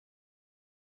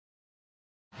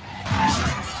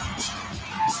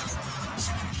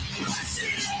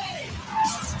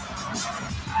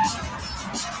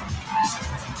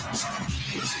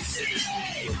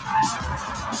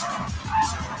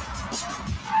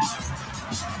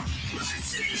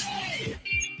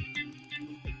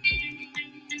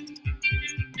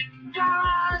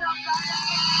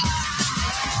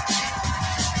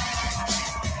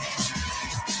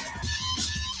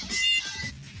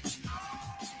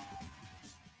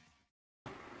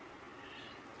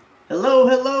Hello,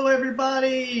 hello,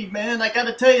 everybody! Man, I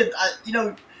gotta tell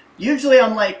you, usually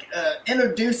I'm like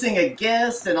introducing a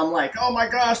guest, and I'm like, oh my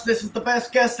gosh, this is the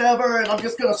best guest ever, and I'm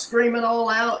just gonna scream it all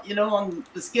out, on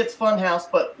the Skits Funhouse.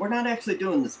 But we're not actually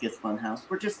doing the Skits Funhouse.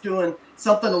 We're just doing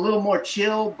something a little more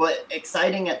chill but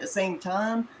exciting at the same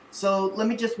time. So let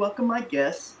me just welcome my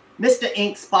guest, Mr.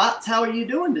 Ink Spots. How are you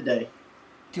doing today?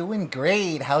 Doing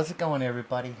great. How's it going,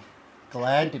 everybody?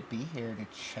 Glad to be here to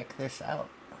check this out.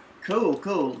 Cool,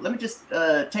 cool. Let me just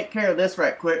take care of this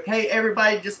right quick. Hey,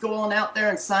 everybody, just go on out there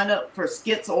and sign up for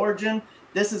Skits Origin.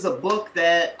 This is a book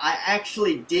that I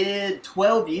actually did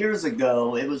 12 years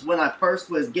ago. It was when I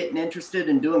first was getting interested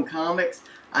in doing comics.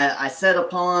 I set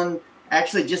upon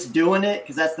actually just doing it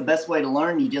because that's the best way to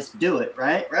learn. You just do it,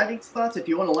 right? Right, Ink Spots? If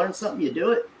you want to learn something, you do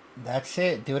it. That's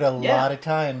it. Do it a Yeah. lot of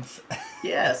times.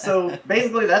 Yeah, so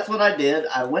basically that's what I did.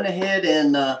 I went ahead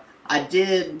and I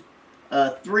did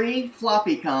three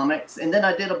floppy comics, and then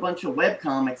I did a bunch of web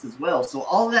comics as well. So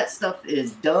all of that stuff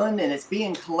is done, and it's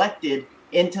being collected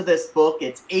into this book.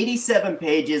 It's 87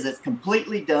 pages. It's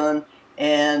completely done,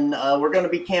 and we're going to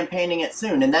be campaigning it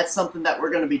soon. And that's something that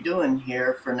we're going to be doing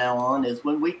here from now on is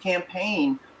when we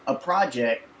campaign a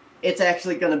project, it's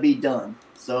actually going to be done.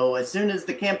 So as soon as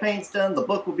the campaign's done, the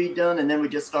book will be done, and then we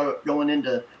just start going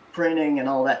into printing and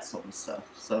all that sort of stuff.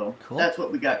 So Cool. that's what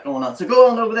we got going on. So go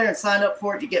on over there and sign up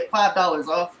for it. You get $5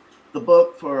 off the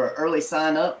book for early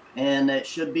sign up, and it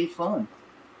should be fun.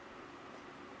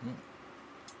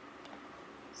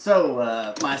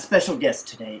 So my special guest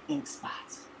today, Ink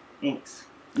Spots, Inks.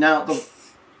 Now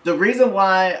the reason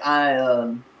why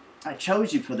I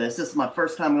chose you for this is my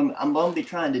first time. I'm going to be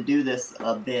trying to do this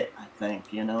a bit. I think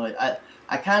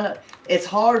I kind of, it's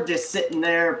hard just sitting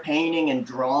there painting and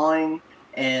drawing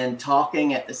and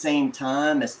talking at the same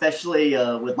time, especially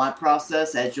with my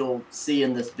process. As you'll see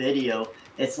in this video,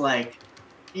 it's like,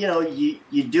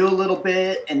 you do a little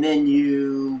bit and then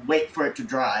you wait for it to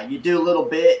dry. You do a little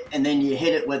bit and then you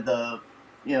hit it with the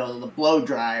blow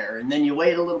dryer, and then you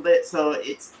wait a little bit. So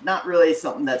it's not really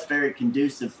something that's very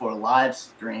conducive for a live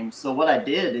stream. So what I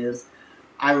did is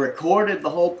I recorded the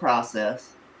whole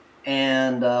process,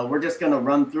 and we're just going to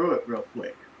run through it real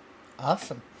quick.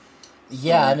 Awesome.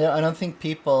 Yeah, I don't think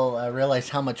people realize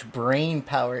how much brain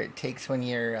power it takes when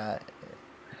you're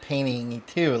painting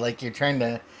too. Like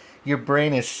your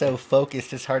brain is so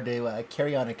focused, it's hard to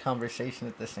carry on a conversation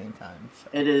at the same time. So.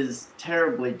 It is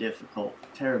terribly difficult,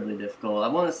 terribly difficult. I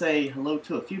want to say hello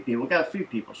to a few people. We got a few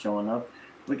people showing up.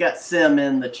 We got Sim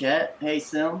in the chat. Hey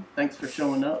Sim, thanks for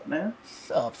showing up, man.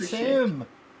 Sup, Sim?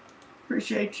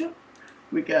 Appreciate you.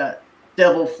 We got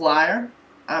Devil Flyer.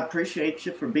 I appreciate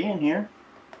you for being here.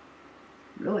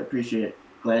 Really appreciate it.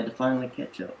 Glad to finally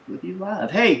catch up with you live.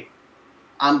 Hey,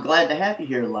 I'm glad to have you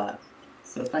here live.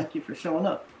 So thank you for showing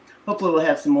up. Hopefully we'll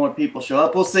have some more people show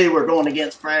up. We'll see. We're going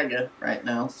against Fraga right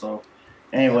now. So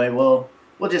anyway, we'll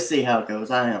just see how it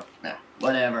goes.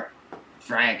 Whatever.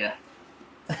 Fraga.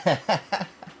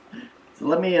 So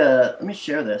let me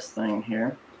share this thing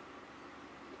here.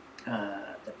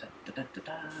 There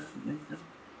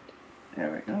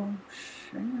we go.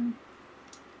 Share.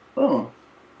 Boom.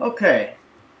 Okay.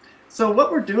 So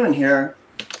what we're doing here,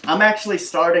 I'm actually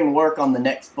starting work on the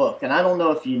next book, and I don't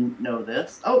know if you know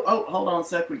this. Oh, hold on a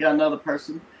sec. We got another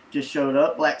person just showed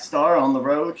up. Black Star on the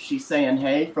road. She's saying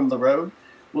hey from the road.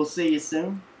 We'll see you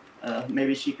soon.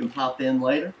 Maybe she can pop in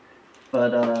later,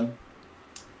 but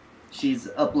she's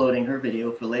uploading her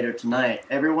video for later tonight.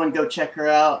 Everyone go check her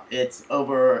out. It's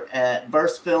over at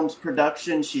Verse Films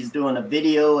Production. She's doing a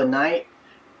video a night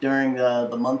during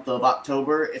the month of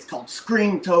October. It's called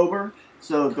Screamtober.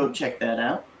 So go check that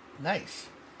out. Nice.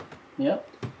 Yep.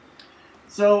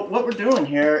 So what we're doing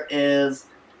here is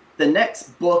the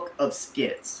next book of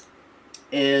skits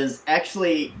is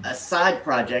actually a side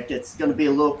project. It's going to be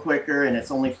a little quicker, and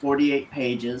it's only 48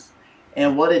 pages.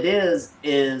 And what it is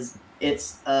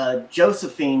it's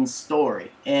Josephine's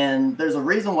story. And there's a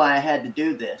reason why I had to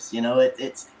do this.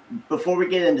 It's before we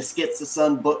get into Skits the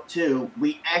Sun Book 2,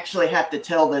 we actually have to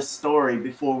tell this story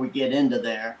before we get into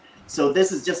there. So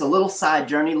this is just a little side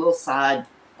journey, little side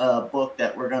book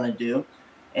that we're going to do.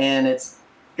 And it's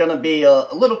going to be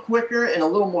a little quicker and a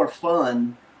little more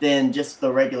fun than just the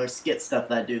regular skit stuff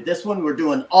that I do. This one we're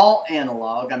doing all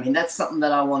analog. I mean, that's something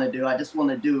that I want to do. I just want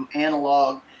to do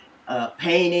analog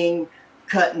painting,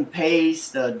 cut and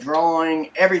paste, drawing,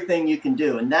 everything you can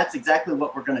do. And that's exactly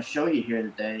what we're going to show you here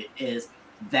today is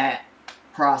that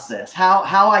process.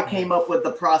 How I came up with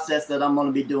the process that I'm going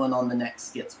to be doing on the next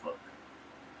skits book.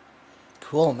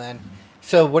 Cool, man.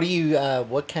 So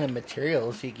what kind of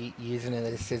materials are you using in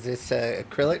this? Is this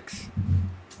acrylics?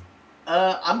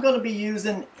 I'm going to be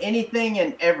using anything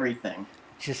and everything.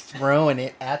 just throwing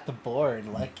it at the board.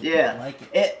 Like it. Yeah. Like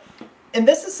it. And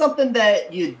this is something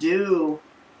that you do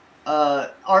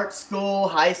art school,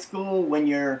 high school, when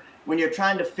you're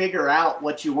trying to figure out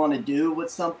what you want to do with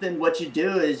something. What you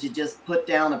do is you just put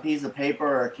down a piece of paper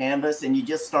or a canvas and you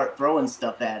just start throwing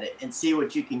stuff at it and see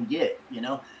what you can get. You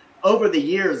know, over the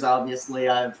years, obviously,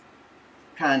 I've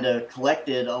kind of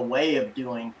collected a way of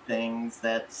doing things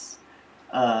that's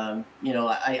you know,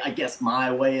 I guess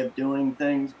my way of doing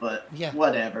things, but Yeah.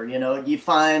 whatever. You know, you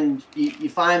find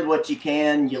what you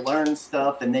can, you learn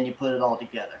stuff, and then you put it all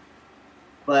together.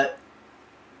 But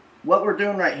what we're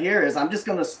doing right here is I'm just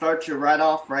going to start you right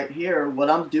off right here. What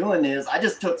I'm doing is I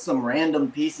just took some random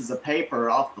pieces of paper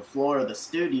off the floor of the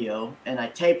studio and I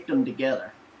taped them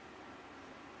together.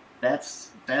 That's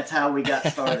how we got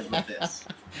started with this.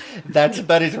 That's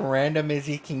about as random as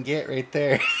you can get right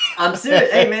there. I'm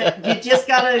serious. Hey, man, you just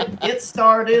got to get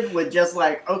started with just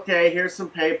like, okay, here's some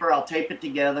paper. I'll tape it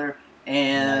together,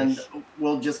 and Nice.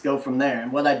 we'll just go from there.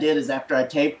 And what I did is after I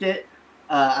taped it,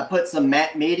 I put some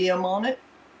matte medium on it.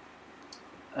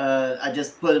 I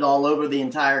just put it all over the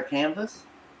entire canvas,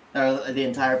 or the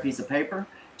entire piece of paper,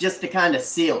 just to kind of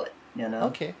seal it, you know?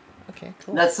 Okay. Okay,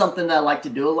 cool. That's something that I like to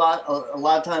do a lot. A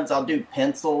lot of times I'll do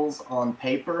pencils on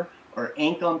paper or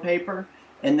ink on paper,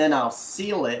 and then I'll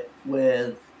seal it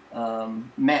with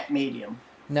matte medium.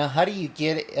 Now, how do you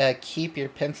keep your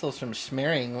pencils from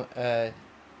smearing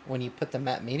when you put the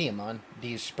matte medium on? Do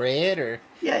you spray it, or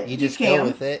Yeah, you you just go can.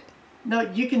 with it? No,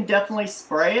 you can definitely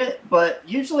spray it, but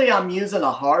usually I'm using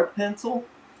a hard pencil.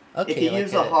 If Okay, you like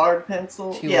use a a hard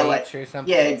pencil, yeah, 2H or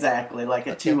something? yeah, exactly, like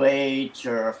a Okay. 2H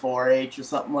or a 4H or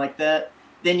something like that,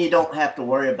 then you don't have to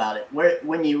worry about it.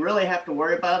 When you really have to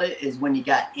worry about it is when you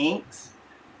got inks.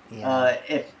 Yeah.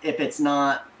 If it's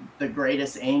not the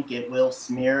greatest ink, it will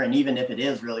smear, and even if it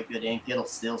is really good ink, it'll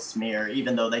still smear.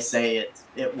 Even though they say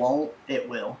it won't, it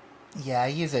will. Yeah, I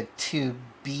use a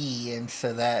 2B, and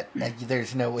so that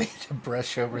there's no way to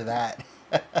brush over that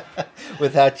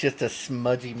without just a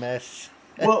smudgy mess.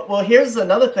 Well, here's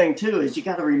another thing too: is you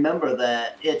got to remember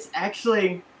that it's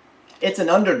an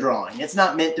underdrawing. It's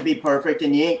not meant to be perfect,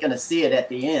 and you ain't gonna see it at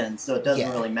the end, so it doesn't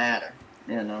Yeah. really matter,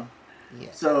 you know. Yeah.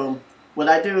 So what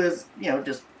I do is, you know,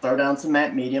 just throw down some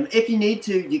matte medium. If you need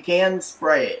to, you can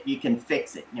spray it. You can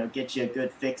fix it. You know, get you a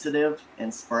good fixative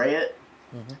and spray it.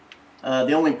 Hmm.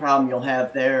 The only problem you'll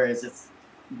have there is it's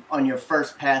on your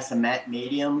first pass of matte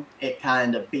medium, it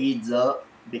kind of beads up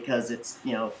because it's,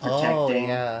 you know, Oh, protecting.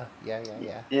 yeah. Yeah, yeah,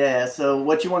 yeah. Yeah, so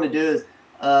what you want to do is,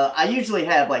 I usually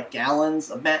have like gallons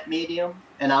of matte medium,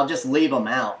 and I'll just leave them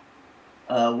out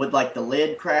with like the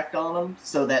lid cracked on them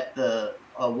so that the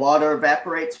water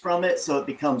evaporates from it, so it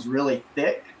becomes really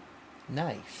thick.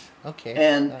 Nice. Okay.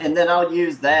 And then I'll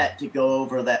use that to go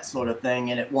over that sort of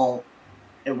thing, and it won't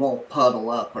puddle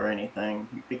up or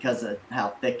anything because of how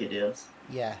thick it is.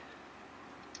 Yeah.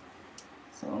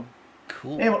 So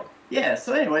Cool. anyway, yeah.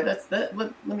 So anyway, that's that.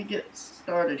 Let me get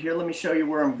started here. Let me show you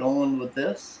where I'm going with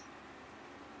this.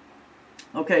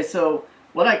 Okay, so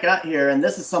what I got here, and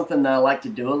this is something that I like to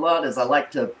do a lot, is I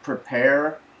like to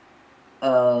prepare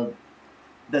uh,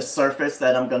 the surface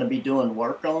that I'm going to be doing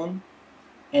work on.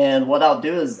 And what I'll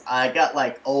do is I got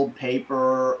like old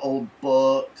paper, old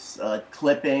books,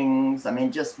 clippings, I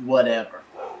mean, just whatever.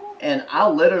 And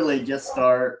I'll literally just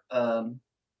start, I'll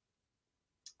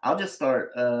just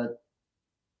start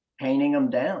painting them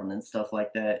down and stuff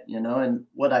like that, you know. And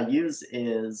what I use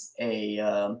is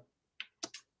uh,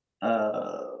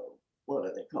 what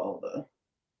are they called?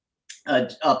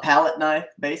 A palette knife,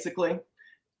 basically,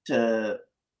 to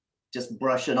just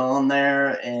brush it on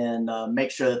there and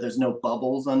make sure that there's no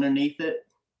bubbles underneath it.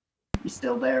 You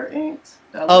still there, Inks?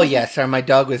 Oh yeah, sorry, my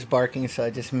dog was barking, so I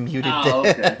just muted Oh,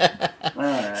 okay. it. All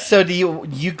right. So do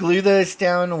you glue those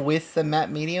down with the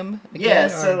matte medium Yeah, again?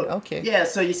 so Okay. yeah,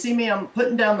 so you see me, I'm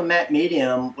putting down the matte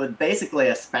medium with basically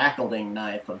a spackling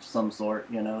knife of some sort,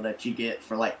 you know, that you get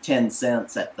for like 10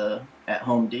 cents at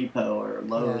Home Depot or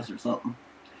Lowe's or something.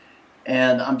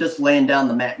 And I'm just laying down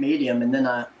the matte medium, and then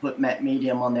I put matte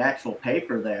medium on the actual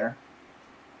paper there.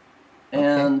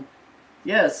 And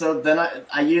yeah, so then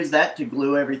I use that to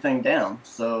glue everything down.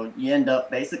 So you end up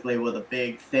basically with a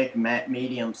big, thick matte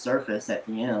medium surface at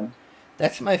the end.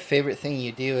 That's my favorite thing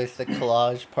you do is the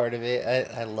collage part of it.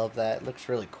 I love that. It looks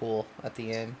really cool at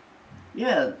the end.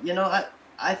 Yeah, you know,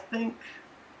 I think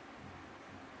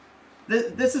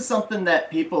this is something that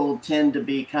people tend to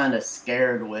be kind of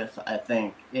scared with, I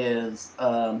think, is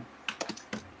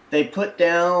they put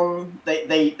down,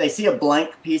 they see a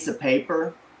blank piece of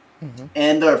paper, Mm-hmm.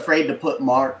 and they're afraid to put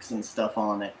marks and stuff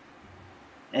on it.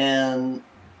 And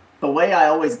the way I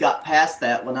always got past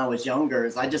that when I was younger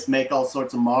is I just make all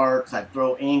sorts of marks. I'd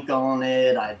throw ink on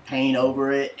it. I'd paint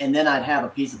over it. And then I'd have a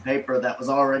piece of paper that was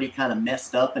already kind of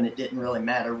messed up, and it didn't really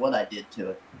matter what I did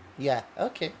to it. Yeah.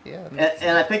 Okay. Yeah.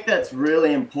 And I think that's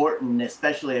really important,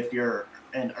 especially if you're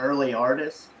an early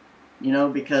artist,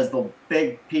 because the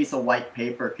big piece of white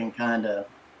paper can kind of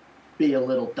be a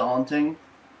little daunting.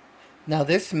 Now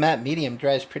this matte medium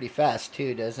dries pretty fast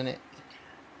too, doesn't it?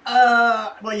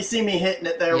 Well, you see me hitting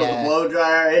it there with a Yeah. blow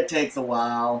dryer. It takes a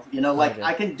while, like Okay.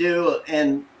 I can do,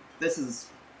 and this is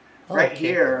right Okay.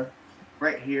 here,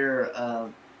 right here.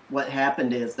 What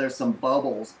happened is there's some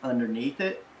bubbles underneath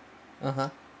it, Uh-huh.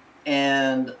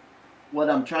 and what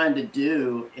I'm trying to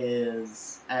do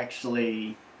is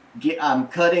actually I'm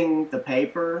cutting the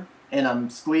paper and I'm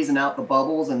squeezing out the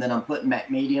bubbles, and then I'm putting matte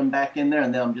medium back in there,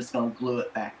 and then I'm just going to glue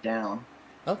it back down.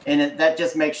 Okay. And that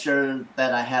just makes sure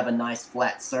that I have a nice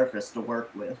flat surface to work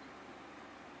with.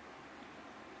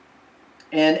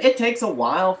 And it takes a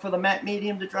while for the matte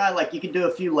medium to dry. Like, you can do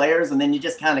a few layers and then you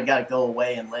just kind of got to go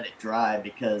away and let it dry,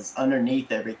 because underneath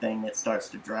everything it starts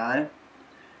to dry.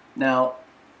 Now,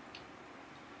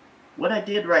 what I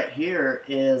did right here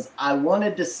is I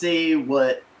wanted to see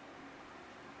what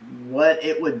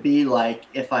it would be like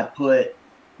if I put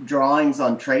drawings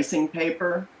on tracing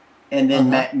paper and then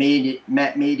matte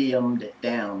mediumed it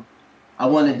down. I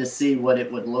wanted to see what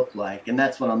it would look like, and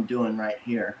that's what I'm doing right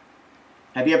here.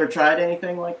 Have you ever tried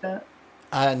anything like that?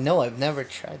 No, I've never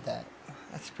tried that.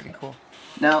 That's pretty cool.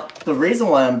 Now, the reason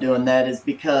why I'm doing that is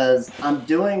because I'm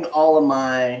doing all of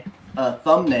my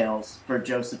thumbnails for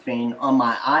Josephine on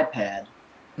my iPad.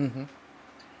 Mm-hmm.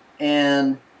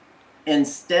 And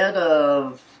instead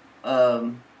of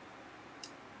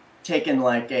taking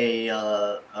like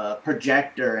a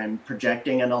projector and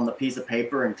projecting it on the piece of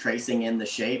paper and tracing in the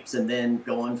shapes and then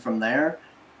going from there,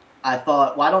 I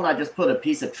thought, why don't I just put a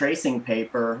piece of tracing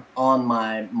paper on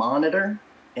my monitor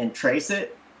and trace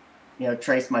it,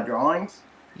 trace my drawings.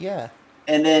 Yeah.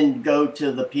 And then go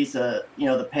to the piece of,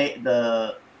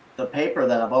 the paper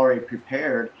that I've already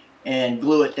prepared and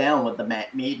glue it down with the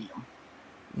matte medium.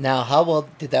 Now, how well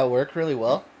did that work? Really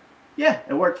well? Yeah,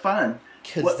 it worked fine.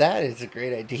 Because that is a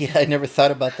great idea. I never thought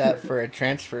about that for a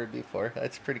transfer before.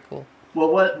 That's pretty cool.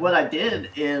 Well, what I did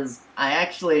is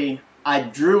I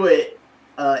drew it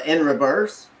in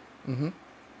reverse. Mm-hmm.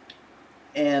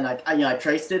 And I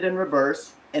traced it in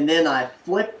reverse, and then I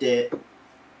flipped it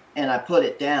and I put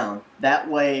it down. That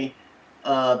way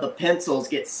the pencils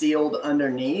get sealed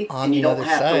underneath, On and you the don't other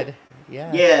have side. to.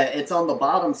 Yeah. Yeah, it's on the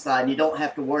bottom side, and you don't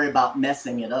have to worry about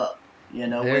messing it up.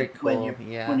 Very cool.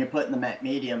 When you're putting the matte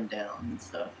medium down and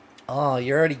stuff. Oh,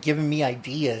 you're already giving me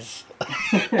ideas.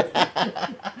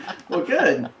 Well,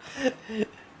 good.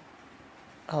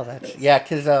 Oh, that's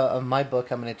because on my book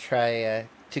I'm gonna try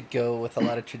to go with a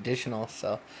lot of traditional.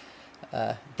 So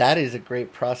that is a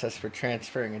great process for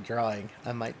transferring a drawing.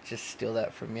 I might just steal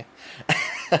that from you.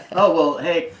 Oh, well,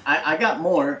 hey, I got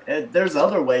more. There's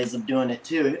other ways of doing it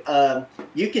too.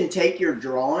 You can take your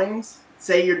drawings.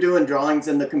 Say you're doing drawings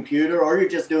in the computer, or you're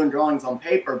just doing drawings on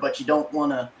paper, but you don't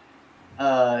want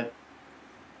to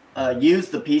use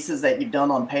the pieces that you've done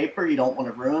on paper. You don't want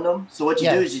to ruin them. So what you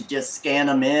do is you just scan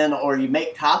them in, or you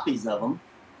make copies of them.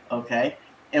 Okay.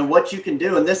 And what you can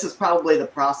do, and this is probably the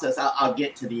process, I'll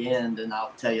get to the end and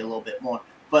I'll tell you a little bit more.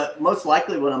 But most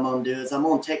likely what I'm going to do is I'm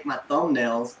going to take my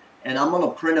thumbnails and I'm going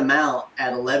to print them out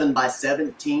at 11 by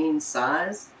 17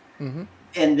 size. Mm-hmm.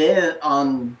 And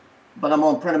then but I'm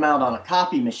going to print them out on a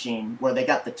copy machine where they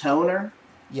got the toner,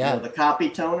 the copy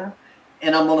toner.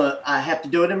 And I have to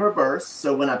do it in reverse.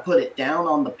 So when I put it down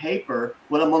on the paper,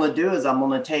 what I'm going to do is I'm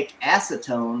going to take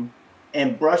acetone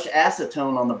and brush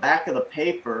acetone on the back of the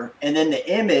paper. And then the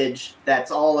image,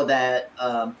 that's all of that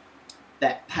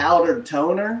powdered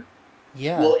toner,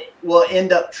 will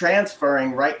end up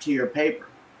transferring right to your paper.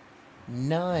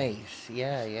 Nice.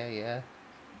 Yeah.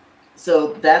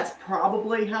 So that's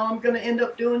probably how I'm going to end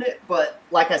up doing it. But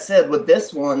like I said, with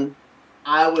this one,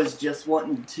 I was just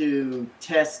wanting to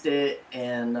test it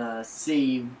and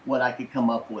see what I could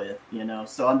come up with,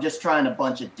 So I'm just trying a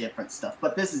bunch of different stuff.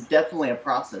 But this is definitely a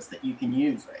process that you can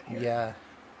use right here. Yeah.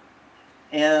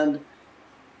 And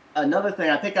another thing,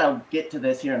 I think I'll get to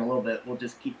this here in a little bit. We'll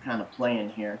just keep kind of playing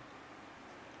here.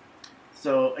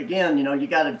 So again, you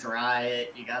got to dry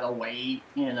it. You got to wait,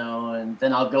 and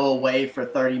then I'll go away for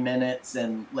 30 minutes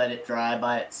and let it dry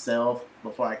by itself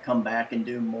before I come back and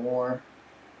do more.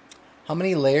 How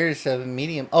many layers of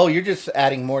medium? Oh, you're just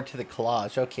adding more to the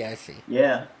collage. Okay, I see.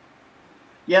 Yeah.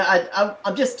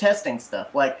 I'm just testing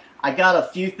stuff. Like, I got a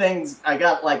few things. I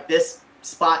got like this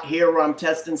spot here where I'm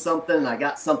testing something, and I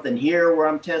got something here where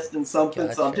I'm testing something.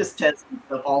 Gotcha. So I'm just testing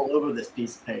stuff all over this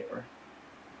piece of paper.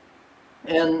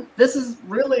 And this is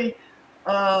really,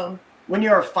 when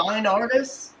you're a fine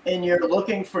artist and you're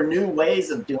looking for new ways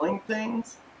of doing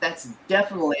things, that's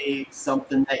definitely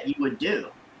something that you would do.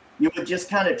 You would just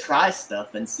kind of try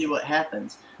stuff and see what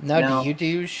happens. Now, do you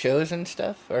do shows and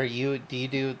stuff? Or do you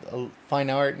do fine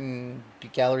art and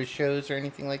gallery shows or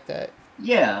anything like that?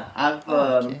 Yeah,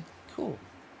 Okay, cool.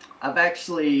 I've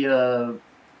actually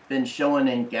been showing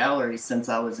in galleries since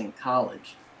I was in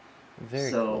college.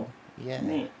 Very cool. Yeah.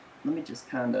 Let me just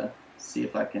kind of see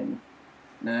if I can.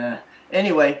 Nah.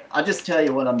 Anyway, I'll just tell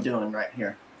you what I'm doing right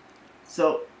here.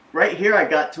 So right here, I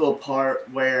got to a part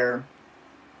where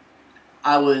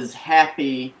I was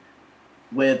happy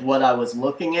with what I was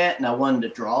looking at, and I wanted to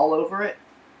draw all over it.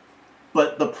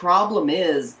 But the problem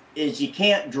is you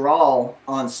can't draw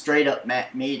on straight up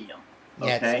matte medium.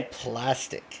 Yeah, okay? It's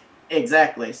plastic.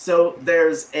 Exactly. So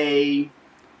there's a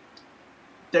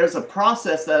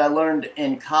process that I learned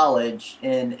in college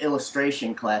in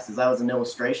illustration classes. I was an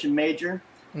illustration major.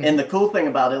 Mm-hmm. And the cool thing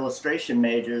about illustration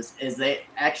majors is they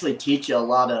actually teach you a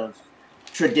lot of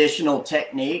traditional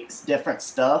techniques, different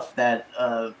stuff that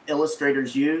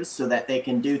illustrators use so that they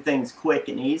can do things quick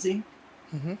and easy.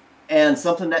 Mm-hmm. And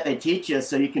something that they teach you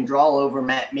so you can draw over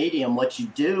matte medium, what you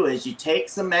do is you take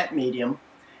some matte medium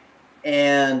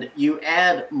and you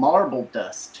add marble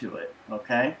dust to it,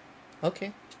 okay?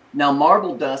 Okay. Now,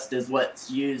 marble dust is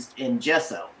what's used in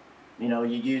gesso. You know,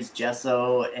 you use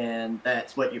gesso, and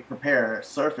that's what you prepare a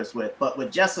surface with. But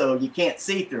with gesso, you can't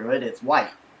see through it. It's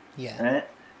white. Yeah. Right?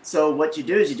 So what you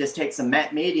do is you just take some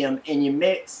matte medium, and you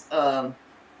mix, I'm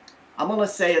going to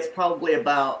say it's probably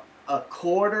about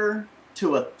 1/4 to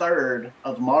 1/3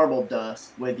 of marble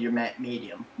dust with your matte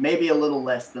medium. Maybe a little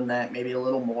less than that, maybe a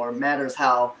little more. Matters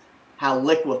how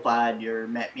liquefied your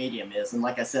matte medium is. And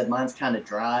like I said, mine's kind of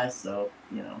dry, so,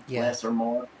 you know, less or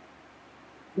more.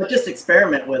 But just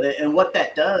experiment with it. And what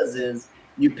that does is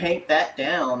you paint that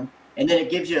down, and then it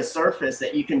gives you a surface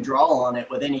that you can draw on it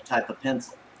with any type of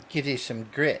pencil. Gives you some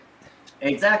grit.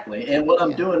 Exactly. And what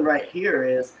I'm doing right here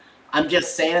is I'm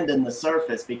just sanding the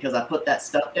surface because I put that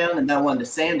stuff down and then I wanted to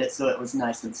sand it so it was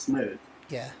nice and smooth.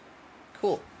 Yeah.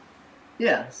 Cool.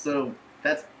 Yeah, so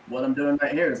that's what I'm doing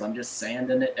right here is I'm just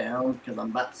sanding it down because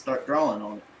I'm about to start drawing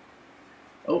on it.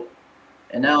 Oh,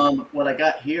 and now what I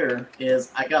got here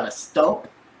is I got a stump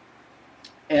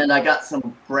and I got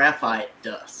some graphite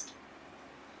dust.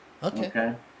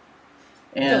 Okay.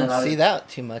 And I don't see that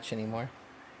too much anymore.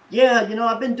 Yeah, you know,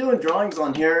 I've been doing drawings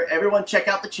on here. Everyone check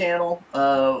out the channel.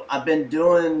 I've been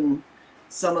doing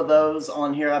some of those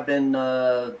on here. I've been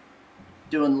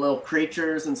doing little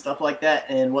creatures and stuff like that.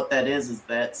 And what that is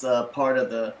that's part of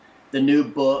the new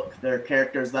book. They're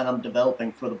characters that I'm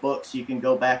developing for the book, so you can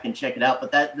go back and check it out.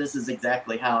 But this is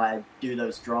exactly how I do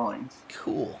those drawings.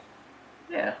 Cool.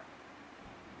 Yeah.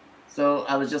 So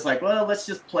I was just like, well, let's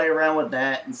just play around with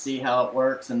that and see how it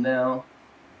works. And now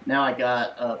I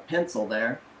got a pencil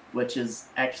there, which is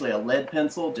actually a lead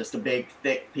pencil, just a big,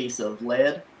 thick piece of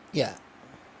lead. Yeah.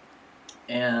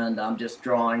 And I'm just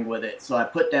drawing with it. So I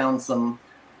put down some,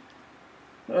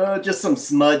 just some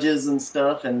smudges and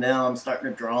stuff, and now I'm starting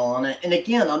to draw on it. And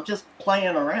again, I'm just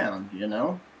playing around, you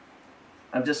know?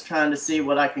 I'm just trying to see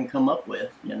what I can come up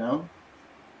with, you know?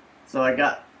 So I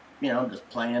got, you know, just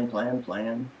playing.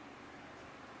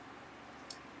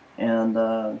 And,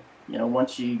 you know,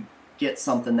 once you get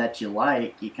something that you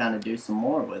like, you kind of do some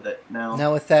more with it.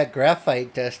 Now with that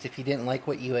graphite dust, if you didn't like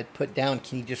what you had put down,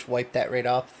 can you just wipe that right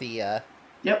off the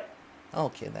Yep. Oh,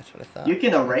 okay, that's what I thought. You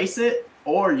can erase it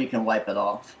or you can wipe it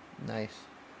off. Nice.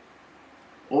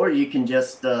 Or you can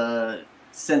just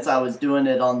since I was doing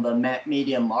it on the matte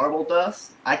medium marble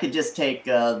dust, I could just take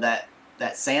that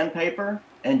sandpaper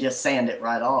and just sand it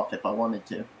right off if I wanted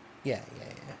to. Yeah.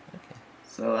 Okay.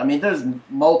 So I mean, there's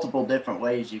multiple different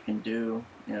ways you can do,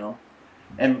 you know.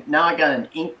 And now I got an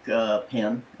ink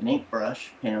pen, an ink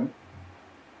brush pen,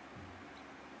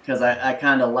 because I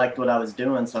kind of liked what I was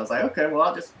doing. So I was like, okay, well,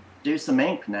 I'll just do some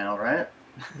ink now, right?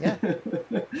 Yeah.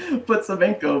 Put some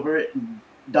ink over it and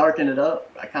darken it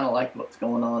up. I kind of like what's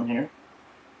going on here.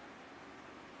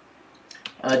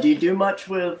 Do you do much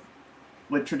with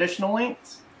traditional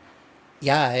inks?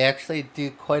 Yeah, I actually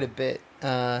do quite a bit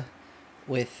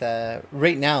with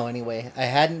right now anyway. I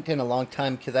hadn't in a long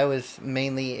time because I was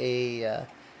mainly a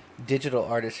digital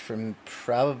artist from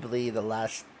probably the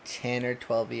last 10 or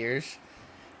 12 years.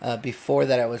 Before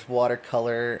that I was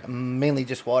watercolor, mainly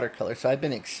just watercolor. So I've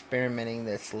been experimenting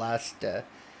this last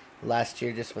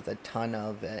year just with a ton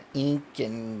of ink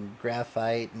and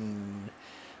graphite and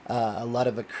a lot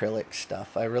of acrylic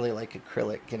stuff. I really like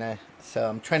acrylic, so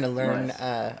I'm trying to learn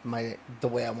Nice. the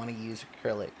way I want to use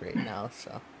acrylic right now.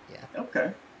 So yeah.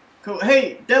 Okay. Cool.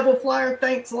 Hey, Devil Flyer,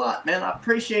 thanks a lot, man. I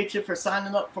appreciate you for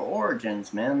signing up for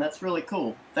Origins, man. That's really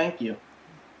cool. Thank you.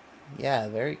 Yeah,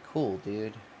 very cool,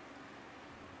 dude.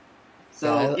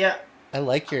 So, Yeah, yeah. I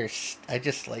like I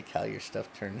just like how your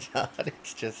stuff turns out.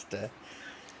 It's just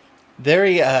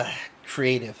very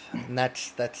creative, and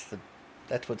that's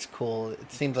what's cool.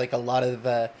 It seems like a lot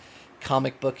of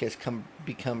comic book has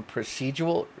become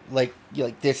procedural. Like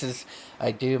this is,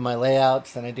 I do my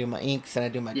layouts, then I do my inks, and I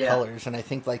do my Yeah. colors, and I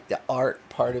think like the art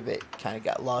part of it kind of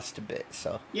got lost a bit.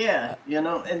 So Yeah,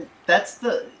 and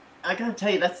I gotta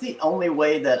tell you, that's the only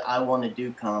way that I want to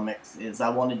do comics is I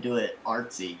want to do it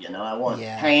artsy. I want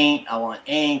yeah, paint, I want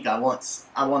ink, I want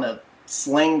to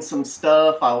sling some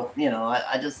stuff.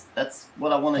 I just that's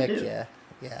what I want to heck do. yeah,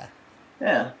 yeah,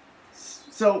 Yeah.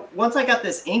 So once I got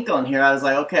this ink on here, I was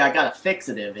like, okay, I gotta fix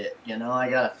it a bit. I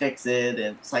gotta fix it,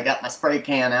 and so I got my spray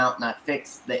can out and I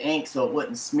fixed the ink so it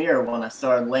wouldn't smear when I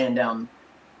started laying down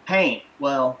paint.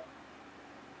 Well,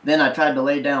 then I tried to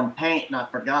lay down paint and I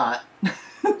forgot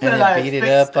and that it I had beat it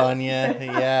fixed up it. on you.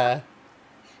 Yeah,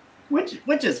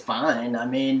 Which is fine. I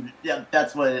mean, yeah,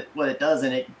 that's what it does,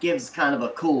 and it gives kind of a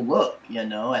cool look,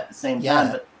 at the same time.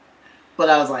 yeah. But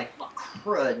I was like, oh,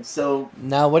 crud. So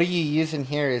Now, what are you using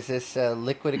here? Is this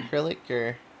liquid acrylic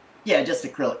or yeah, just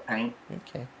acrylic paint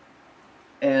okay?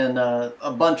 and a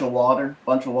bunch of water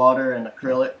and Yeah.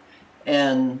 acrylic.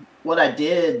 And what I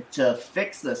did to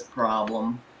fix this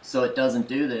problem so it doesn't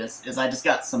do this is I just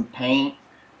got some paint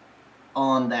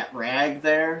on that rag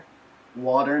there,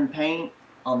 water and paint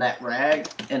on that rag,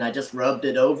 and I just rubbed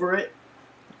it over it.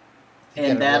 You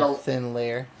got And a real that'll, thin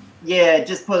layer. yeah,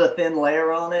 just put a thin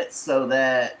layer on it so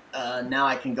that now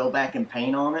I can go back and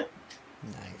paint on it.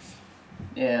 Nice.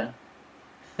 Yeah.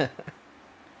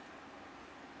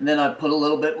 And then I put a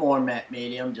little bit more matte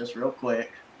medium just real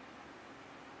quick.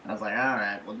 I was like, all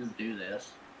right, we'll just do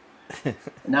this.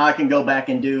 Now I can go back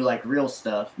and do like real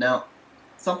stuff. Now,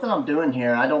 something I'm doing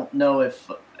here, I don't know if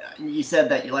you said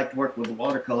that you like to work with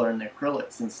watercolor and the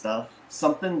acrylics and stuff.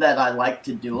 Something that I like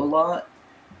to do a lot,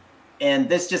 and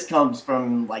this just comes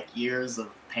from like years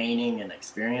of painting and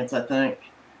experience, I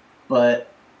think.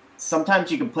 But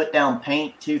sometimes you can put down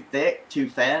paint too thick, too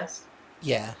fast.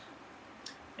 Yeah.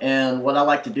 And what I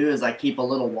like to do is I keep a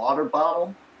little water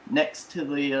bottle next to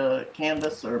the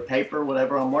canvas or paper,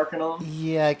 whatever I'm working on.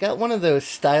 Yeah, I got one of those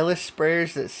stylus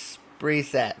sprayers that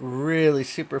sprays that really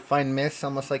super fine mist,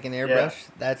 almost like an Yeah, airbrush.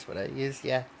 That's what I use.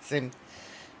 Yeah, same.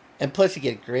 And plus, you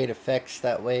get great effects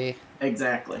that way,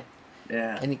 exactly.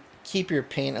 Yeah. and you keep your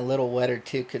paint a little wetter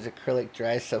too, because acrylic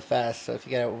dries so fast. So if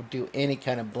you gotta do any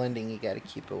kind of blending, you gotta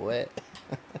keep it wet.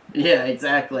 Yeah,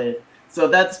 exactly. So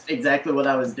that's exactly what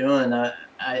I was doing.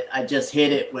 I just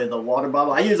hit it with a water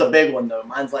bottle. I use a big one though.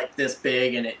 Mine's like this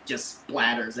big and it just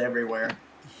splatters everywhere.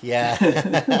 Yeah.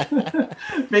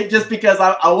 Just because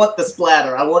I want the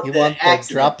splatter. I want You the want the accidents.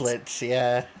 droplets.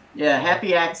 Yeah. Yeah, Yeah.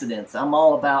 happy accidents. I'm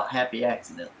all about happy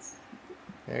accidents.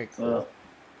 Very cool.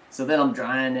 So then I'm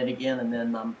drying it again and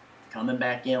then I'm coming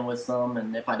back in with some.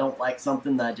 And if I don't like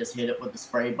something, I just hit it with the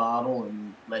spray bottle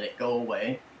and let it go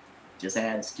away. Just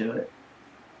adds to it.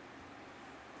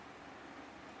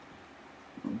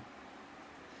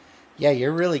 Yeah,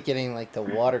 you're really getting like the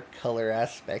watercolor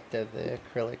aspect of the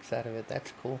acrylics out of it.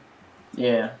 That's cool.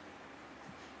 Yeah.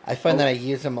 I find that Oh, I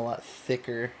use them a lot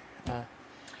thicker. Uh,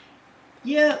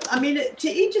 yeah, I mean, to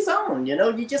each his own,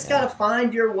 you just got yeah. to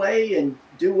find your way and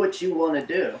do what you want to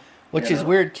do, you Which is know?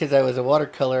 weird because I was a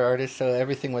watercolor artist, so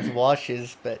everything was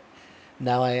washes. But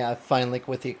now I find like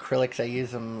with the acrylics, I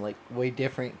use them like way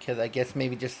different because I guess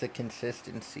maybe just the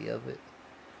consistency of it.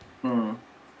 Hmm,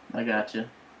 I got you.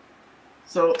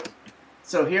 So,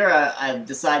 so here I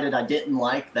decided I didn't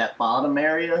like that bottom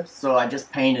area, so I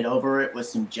just painted over it with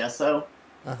some gesso.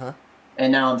 Uh huh.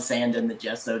 And now I'm sanding the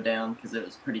gesso down because it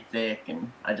was pretty thick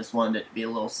and I just wanted it to be a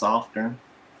little softer.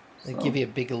 They give So you a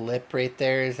big lip right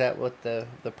there. Is that what the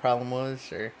problem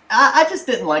was, or? I just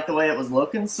didn't like the way it was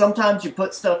looking. Sometimes you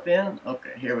put stuff in.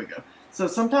 Okay, here we go. So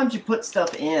sometimes you put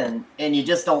stuff in and you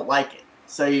just don't like it.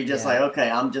 So you're just Yeah. like, okay,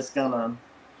 I'm just gonna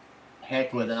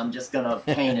heck with it. I'm just gonna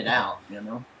paint it out.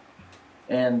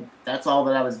 And that's all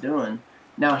that I was doing.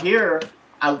 Now here,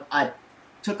 I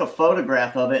took a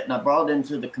photograph of it and I brought it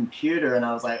into the computer and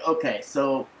I was like, okay,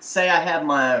 so say I have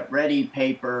my ready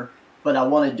paper, but I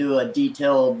want to do a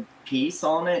detailed piece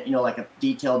on it, like a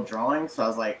detailed drawing. So I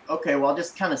was like, okay, well, I'll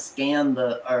just kind of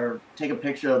or take a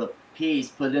picture of the piece,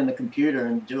 put it in the computer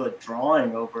and do a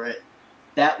drawing over it.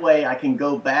 That way I can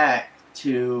go back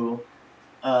to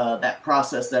that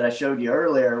process that I showed you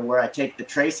earlier, where I take the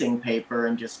tracing paper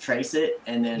and just trace it,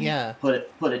 and then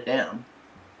put it down.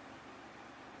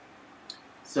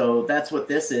 So that's what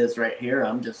this is right here.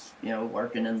 I'm just, you know,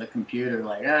 working in the computer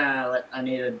like, I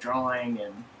need a drawing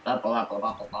and blah, blah, blah,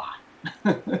 blah, blah,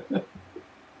 blah.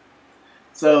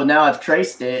 So now I've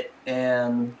traced it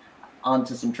and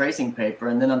onto some tracing paper,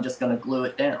 and then I'm just going to glue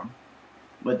it down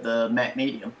with the matte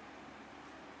medium.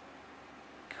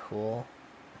 Cool.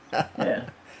 Yeah.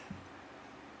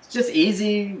 It's just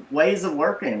easy ways of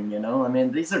working, you know. I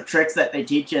mean, these are tricks that they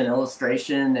teach you in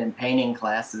illustration and painting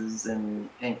classes in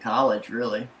college,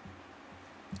 really.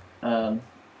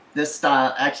 This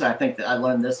style, actually, I think that I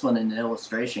learned this one in an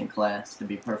illustration class, to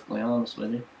be perfectly honest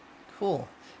with you. Cool.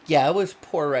 Yeah, I was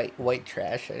poor white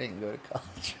trash. I didn't go to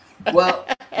college. Well,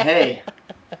 hey,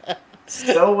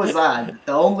 so was I.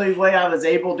 The only way I was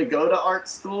able to go to art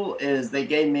school is they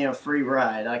gave me a free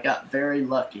ride. I got very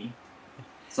lucky.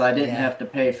 So I didn't have to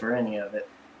pay for any of it.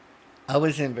 I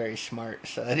wasn't very smart,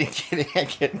 so I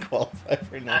couldn't qualify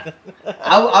for nothing.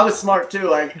 I was smart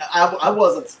too. I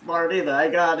wasn't smart either. I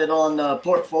got it on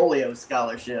portfolio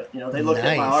scholarship. You know, they looked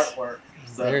at my artwork.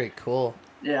 So. Very cool.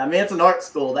 Yeah, I mean, it's an art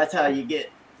school. That's how you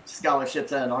get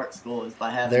scholarships at an art school, is by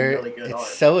having really good art.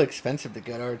 It's so expensive to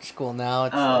go to art school now.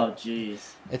 It's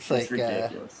jeez. It's like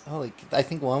ridiculous. I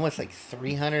think one was like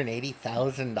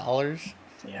 $380,000.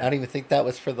 Yeah. I don't even think that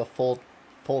was for the full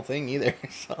thing either.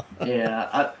 So.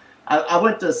 Yeah, I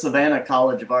went to Savannah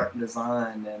College of Art and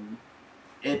Design,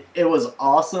 and it was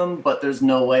awesome, but there's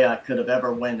no way I could have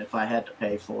ever went if I had to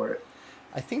pay for it.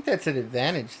 I think that's an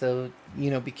advantage, though,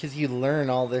 you know, because you learn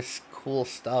all this cool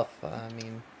stuff. I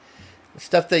mean,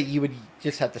 stuff that you would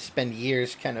just have to spend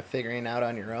years kind of figuring out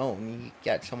on your own. You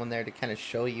got someone there to kind of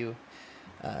show you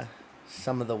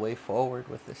some of the way forward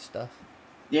with this stuff.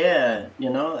 Yeah, you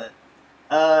know.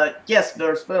 Yes,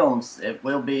 there's films. It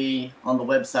will be on the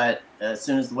website as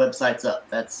soon as the website's up.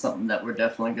 That's something that we're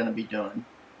definitely going to be doing.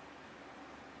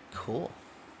 Cool.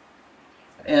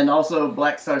 And also,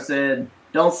 Black Star said,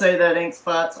 "Don't say that, Ink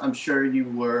Spots. I'm sure you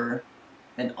were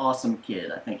an awesome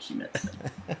kid." I think she meant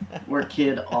that. We're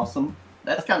kid awesome.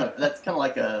 That's kind of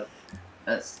like a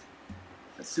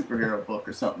superhero book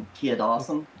or something. Kid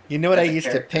awesome. You know what I used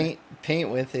to paint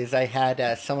with is I had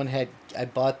I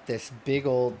bought this big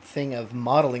old thing of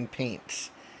modeling paints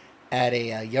at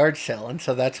a yard sale, and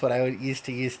so that's what I used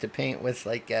to use to paint, was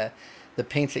like the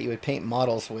paints that you would paint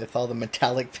models with, all the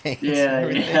metallic paints. Yeah,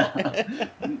 yeah.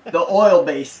 The oil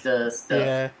based stuff.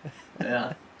 Yeah.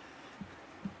 Yeah.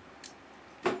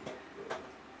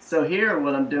 So here,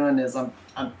 what I'm doing is I'm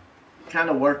kind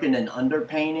of working in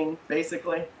underpainting,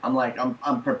 basically.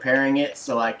 I'm preparing it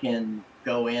so I can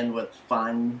go in with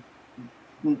fine,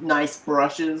 nice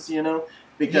brushes, you know,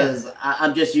 because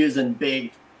I'm just using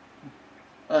big,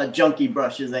 junky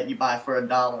brushes that you buy for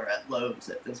 $1 at Lowe's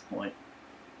at this point.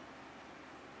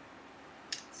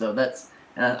 So that's,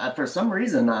 for some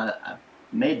reason, I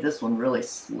made this one really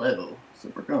slow,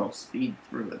 so we're going to speed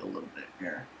through it a little bit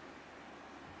here.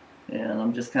 And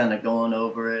I'm just kind of going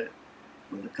over it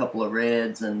with a couple of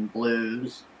reds and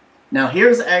blues. Now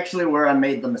here's actually where I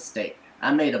made the mistake.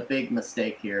 I made a big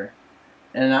mistake here.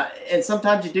 And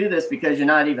sometimes you do this because you're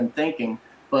not even thinking,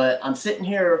 but I'm sitting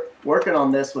here working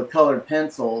on this with colored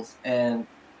pencils, and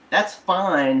that's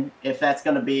fine if that's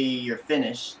going to be your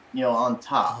finish, you know, on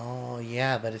top. Oh,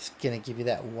 yeah, but it's going to give you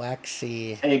that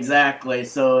waxy... Exactly.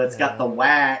 So it's got the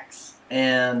wax,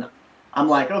 and I'm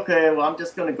like, okay, well, I'm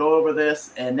just going to go over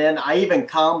this, and then I even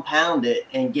compound it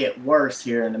and get worse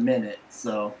here in a minute.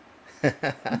 So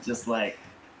I'm just like,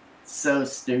 so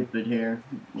stupid here.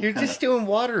 You're just doing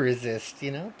water resist,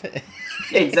 you know?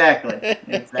 Exactly.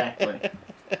 Exactly.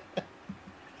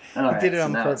 All right, you did it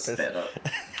on now purpose. It's sped up.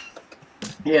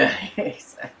 Yeah,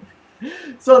 exactly.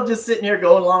 So I'm just sitting here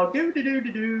going along,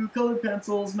 do, colored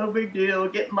pencils, no big deal,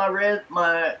 getting my red,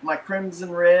 my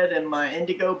crimson red and my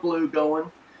indigo blue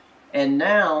going. And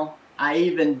now I'm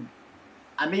even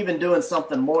doing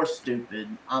something more stupid.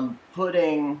 I'm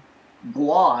putting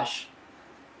gouache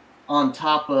on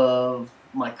top of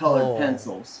my colored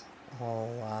pencils. Oh,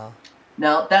 wow.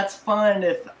 Now that's fine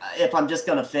if I'm just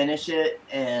gonna finish it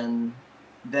and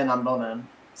then I'm gonna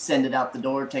send it out the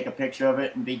door, take a picture of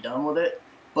it, and be done with it.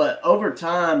 But over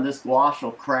time, this gouache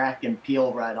will crack and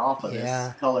peel right off of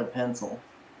this colored pencil.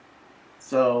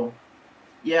 So,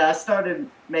 yeah, I started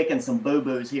making some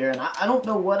boo-boos here, and I don't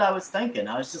know what I was thinking.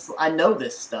 I know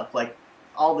this stuff, like,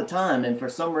 all the time, and for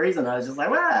some reason, I was just like,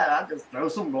 well, I'll just throw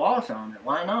some gouache on it.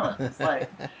 Why not? It's like,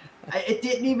 it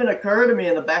didn't even occur to me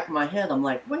in the back of my head. I'm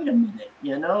like, wait a minute,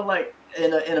 you know, like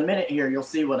in a minute here, you'll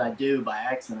see what I do by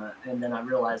accident. And then I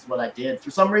realized what I did. For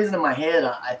some reason in my head,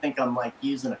 I think I'm like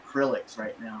using acrylics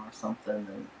right now or something.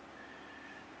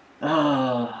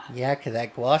 And yeah, because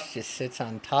that gouache just sits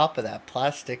on top of that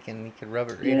plastic and you could rub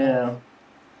it right yeah. off.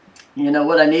 You know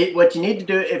what you need to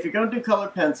do if you're going to do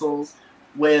colored pencils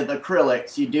with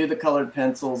acrylics, you do the colored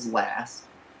pencils last.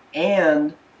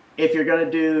 And if you're going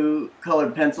to do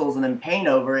colored pencils and then paint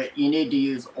over it, you need to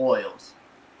use oils.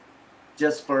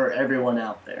 Just for everyone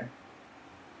out there.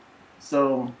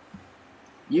 So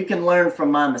you can learn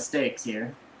from my mistakes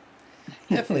here.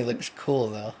 Definitely looks cool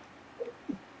though.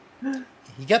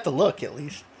 You got the look at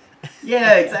least.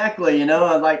 Yeah, exactly. You know,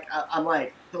 I'm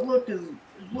like the look is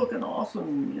looking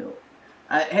awesome. You know,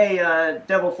 hey,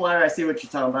 Devil Flyer, I see what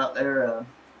you're talking about there,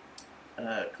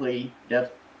 Clee. Def,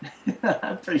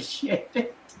 I appreciate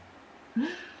it.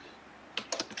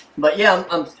 But yeah,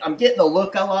 I'm getting the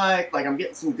look I like. Like I'm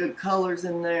getting some good colors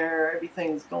in there.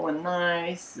 Everything's going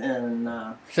nice,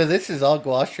 and so this is all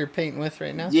gouache you're painting with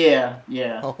right now? Yeah.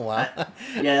 Oh wow.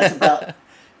 Yeah, it's about.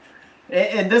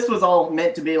 And this was all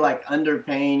meant to be like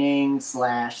underpainting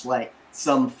 / like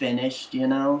some finished, you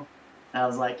know. I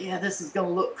was like, yeah, this is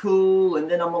gonna look cool, and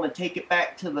then I'm gonna take it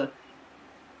back to the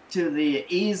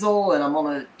easel, and I'm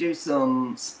gonna do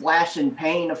some splash and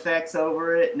paint effects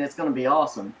over it, and it's gonna be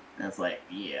awesome. And it's like,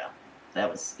 yeah, that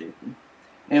was stupid.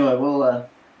 Anyway, we'll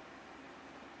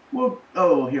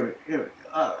oh here we go.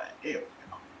 All right, here we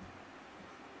go.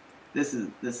 This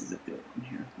is a good one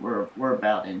here. We're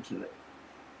about into it.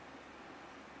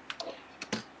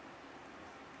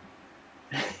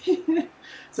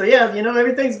 So yeah, you know,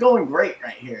 everything's going great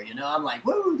right here. You know, I'm like,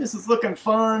 woo, this is looking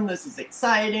fun. This is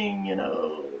exciting. You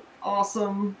know,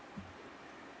 awesome.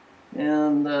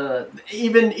 And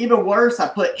even worse, I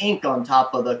put ink on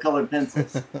top of the colored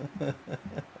pencils.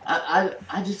 I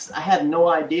had no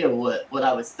idea what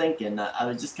I was thinking. I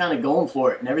was just kind of going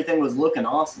for it, and everything was looking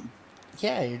awesome.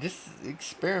 Yeah, you're just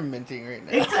experimenting right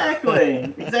now.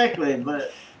 Exactly.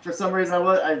 But for some reason,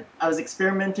 I was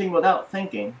experimenting without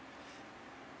thinking.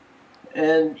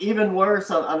 And even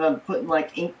worse, I'm putting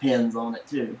like ink pens on it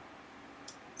too.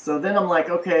 So then I'm like,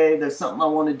 okay, there's something I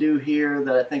want to do here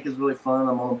that I think is really fun.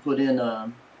 I'm going to put in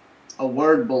a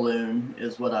word balloon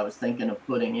is what I was thinking of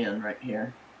putting in right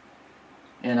here.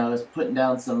 And I was putting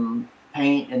down some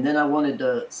paint, and then I wanted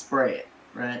to spray it,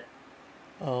 right?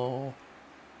 Oh.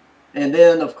 And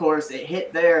then, of course, it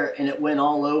hit there, and it went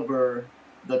all over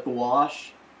the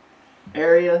gouache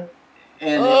area.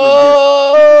 And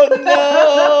oh,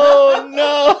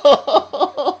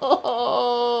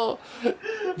 no!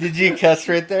 Did you cuss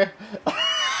right there?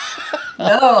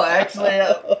 No, actually,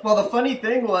 well, the funny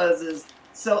thing is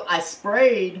so I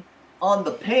sprayed on the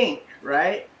pink,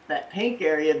 right? That pink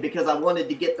area because I wanted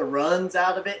to get the runs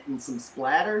out of it and some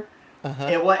splatter.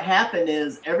 And what happened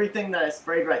is everything that I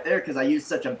sprayed right there, because I used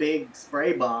such a big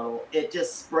spray bottle, it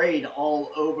just sprayed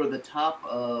all over the top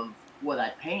of what I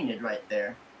painted right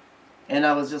there. And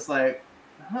I was just like,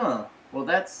 huh, well,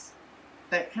 that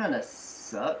kind of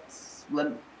sucks.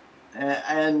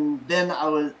 And then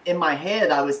in my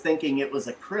head, I was thinking it was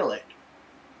acrylic.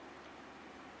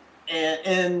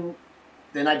 And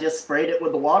then I just sprayed it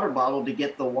with the water bottle to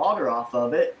get the water off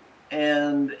of it,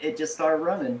 and it just started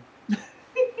running.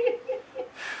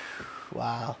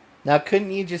 Wow. Now,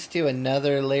 couldn't you just do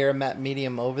another layer of matte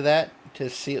medium over that to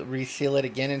reseal it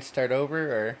again and start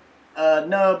over, or?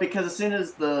 No, because as soon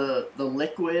as the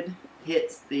liquid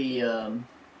hits the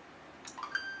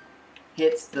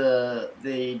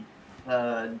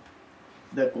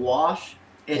gouache,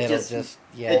 it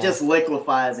just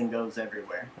liquefies and goes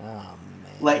everywhere. Oh man!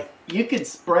 Like you could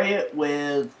spray it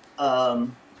with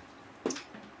an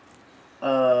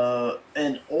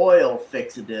oil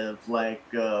fixative, like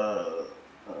because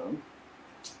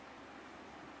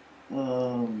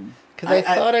I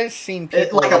thought I'd seen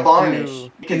people like a varnish.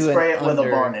 You can spray it with a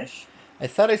varnish. I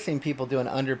thought I'd seen people do an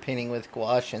underpainting with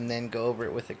gouache and then go over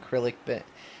it with acrylic, but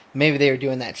maybe they were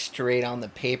doing that straight on the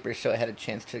paper, so it had a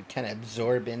chance to kind of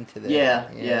absorb into the.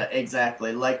 Yeah,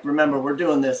 exactly. Like remember, we're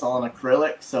doing this on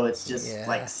acrylic, so it's just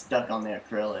like stuck on the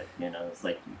acrylic. You know, it's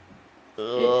like.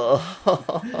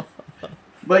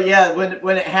 But yeah,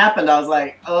 when it happened, I was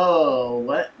like, oh,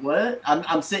 what?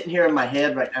 I'm sitting here in my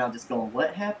head right now, just going,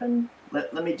 what happened?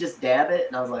 Let me just dab it,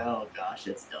 and I was like, oh gosh,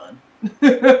 it's done.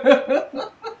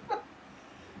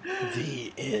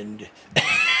 The end.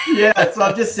 Yeah, so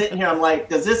I'm just sitting here. I'm like,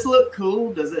 does this look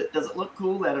cool? Does it look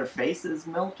cool that her face is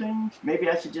melting? Maybe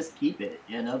I should just keep it.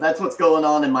 You know, that's what's going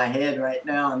on in my head right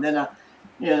now. And then,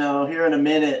 you know, here in a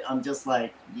minute, I'm just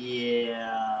like,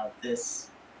 yeah, this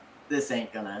this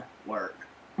ain't gonna work.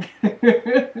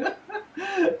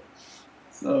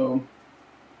 So,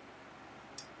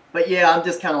 but yeah, I'm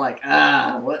just kind of like,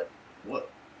 what,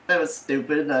 that was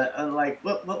stupid. I'm like,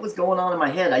 what was going on in my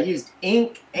head? I used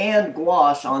ink and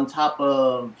gouache on top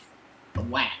of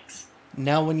wax.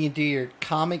 Now, when you do your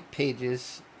comic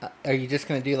pages, are you just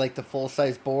going to do like the full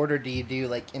size board, or do you do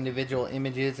like individual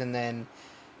images and then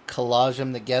collage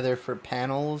them together for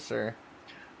panels? Or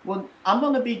well, I'm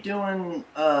gonna be doing.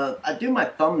 I do my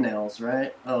thumbnails,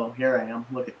 right? Oh, here I am.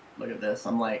 Look at this.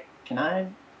 I'm like,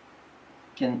 can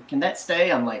that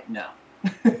stay? I'm like, no.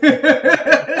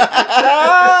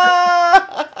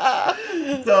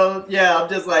 So yeah, I'm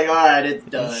just like, all right, it's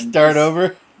done. Start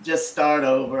over. Just start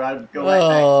over. I'd go right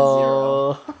back to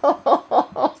zero.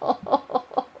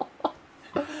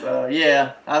 So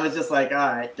yeah, I was just like, all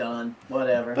right, done,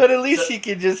 whatever. But at least you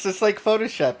could just like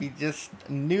Photoshop, you just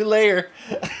new layer.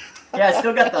 Yeah, I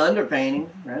still got the underpainting,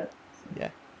 right? Yeah.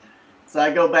 So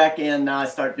I go back in now. I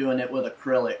start doing it with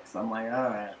acrylics. I'm like, all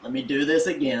right, let me do this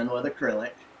again with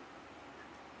acrylic.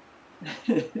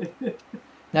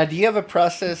 Now, do you have a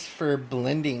process for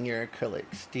blending your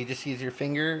acrylics? Do you just use your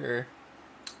finger, or?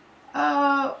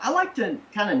 I like to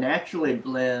kind of naturally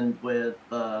blend with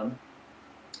like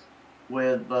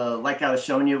I was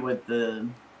showing you with the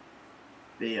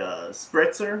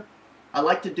spritzer. I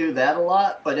like to do that a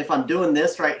lot, but if I'm doing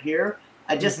this right here,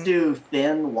 I just do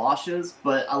thin washes,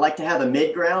 but I like to have a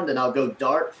mid-ground, and I'll go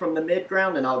dark from the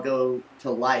mid-ground, and I'll go to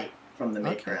light from the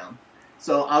mid-ground.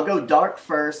 So I'll go dark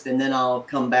first, and then I'll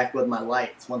come back with my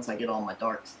lights once I get all my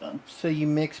darks done. So you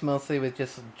mix mostly with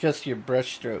just your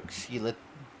brush strokes. You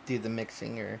do the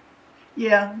mixing, or?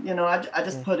 Yeah, you know, I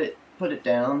just put it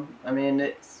down. I mean,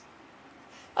 it's.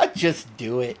 I just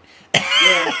do it.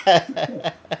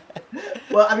 Yeah.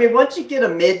 Well, I mean, once you get a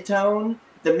mid-tone,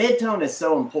 the mid-tone is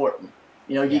so important.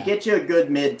 You know, you get you a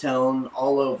good mid-tone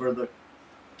all over the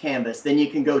canvas, then you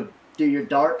can go do your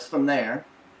darks from there.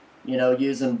 You know,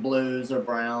 using blues or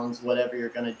browns, whatever you're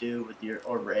going to do with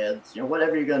or reds, you know,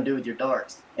 whatever you're going to do with your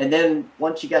darks. And then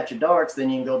once you got your darks,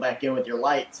 then you can go back in with your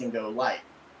lights and go light.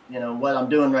 You know, what I'm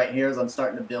doing right here is I'm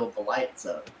starting to build the lights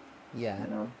up. Yeah. You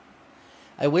know?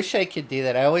 I wish I could do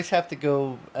that. I always have to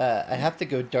go, I have to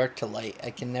go dark to light. I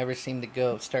can never seem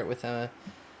to start with a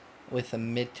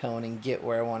mid-tone and get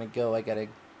where I want to go. I got to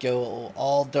go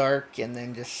all dark and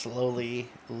then just slowly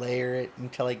layer it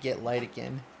until I get light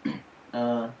again.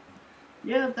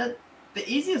 Yeah, the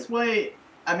easiest way,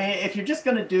 I mean, if you're just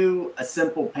going to do a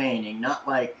simple painting,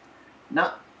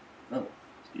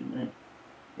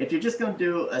 if you're just going to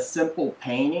do a simple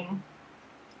painting,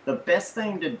 the best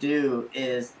thing to do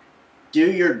is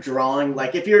do your drawing.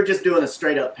 Like if you're just doing a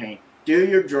straight up paint, do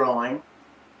your drawing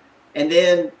and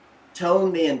then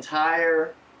tone the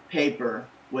entire paper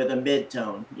with a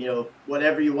mid-tone. You know,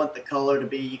 whatever you want the color to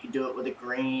be, you can do it with a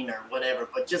green or whatever,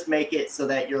 but just make it so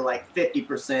that you're like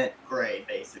 50% gray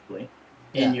basically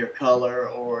in your color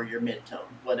or your mid-tone,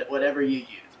 whatever you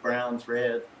use, browns,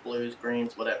 reds, blues,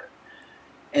 greens, whatever.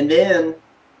 And then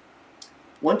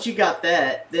once you got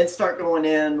that, then start going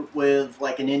in with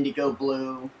like an indigo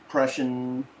blue,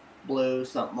 Prussian blue,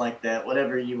 something like that,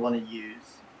 whatever you want to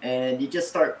use. And you just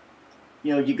start,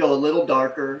 you know, you go a little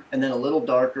darker and then a little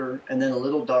darker and then a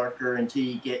little darker until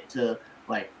you get to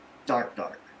like dark,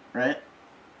 right?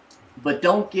 But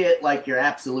don't get like your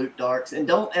absolute darks, and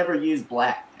don't ever use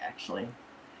black actually.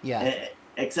 Yeah.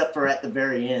 Except for at the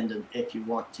very end if you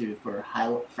want to for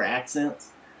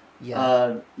accents.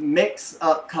 Yeah. Mix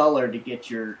up color to get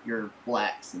your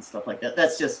blacks and stuff like that.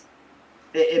 That's just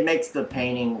it makes the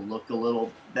painting look a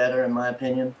little better in my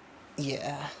opinion.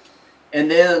 Yeah. And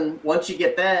then once you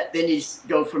get that, then you just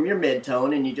go from your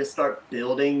mid-tone and you just start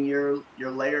building your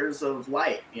layers of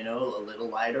light, you know, a little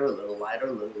lighter, a little lighter,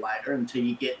 a little lighter until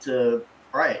you get to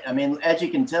bright. I mean, as you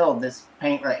can tell, this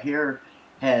paint right here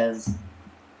has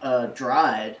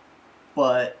dried,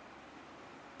 but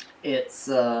it's,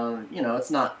 you know,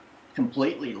 it's not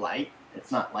completely light.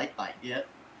 It's not light yet.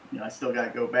 You know, I still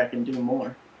got to go back and do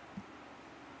more.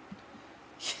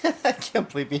 I can't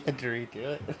believe you had to redo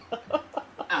it.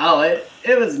 Oh,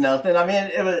 it was nothing. I mean,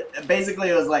 it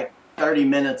was like 30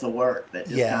 minutes of work that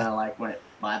just kind of like went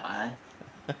bye-bye.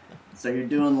 So you're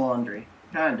doing laundry,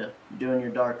 kind of. Doing your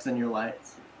darks and your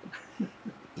lights.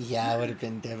 Yeah, I would have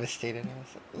been devastated. I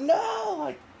was like, no,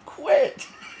 I quit.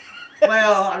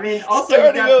 Well, I mean, also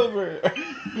starting over.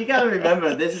 You got to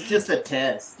remember, this is just a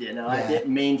test, you know. Yeah. I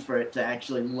didn't mean for it to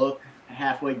actually look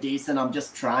halfway decent. I'm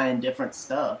just trying different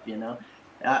stuff, you know.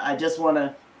 I just want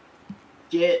to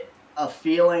get a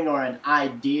feeling or an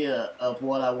idea of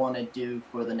what I want to do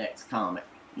for the next comic,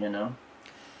 you know.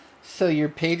 So your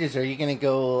pages, are you gonna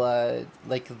go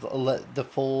like the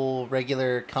full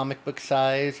regular comic book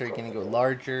size, or are you gonna go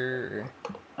larger?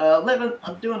 11.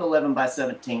 I'm doing 11 by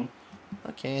 17.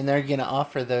 Okay, and they're gonna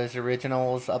offer those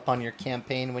originals up on your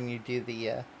campaign when you do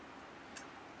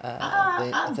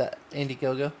I the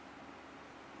Indiegogo.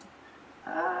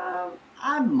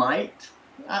 I might.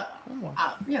 I,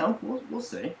 Oh. you know, we'll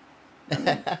see. I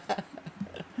mean,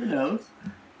 who knows?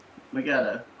 We got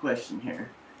a question here.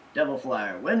 Devil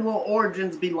Flyer, when will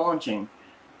Origins be launching?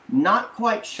 Not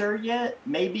quite sure yet.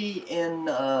 Maybe in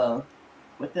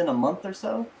within a month or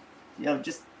so. You know,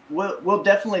 just we'll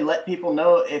definitely let people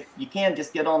know. If you can,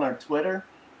 just get on our Twitter.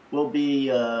 We'll be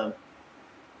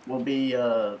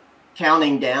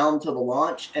counting down to the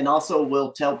launch, and also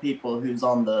we'll tell people who's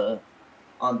on the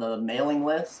mailing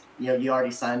list. You know, you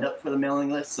already signed up for the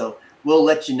mailing list, so we'll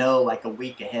let you know like a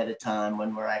week ahead of time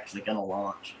when we're actually going to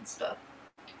launch and stuff.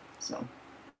 So,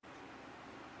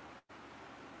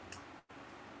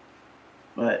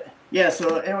 but yeah,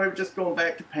 so anyway, we're just going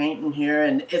back to painting here,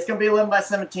 and it's going to be 11 by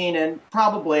 17, and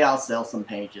probably I'll sell some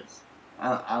pages.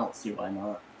 I don't see why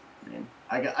not. I mean,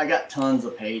 I got tons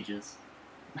of pages.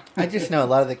 I just know a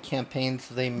lot of the campaigns,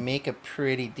 they make a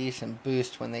pretty decent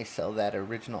boost when they sell that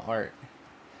original art.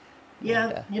 Yeah,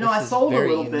 And, you know, I sold a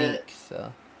little unique, bit.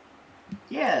 So.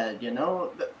 Yeah, you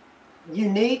know,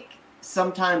 unique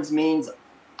sometimes means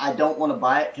I don't want to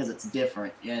buy it because it's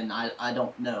different, and I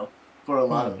don't know for a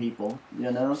lot of people,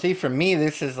 you know. See, for me,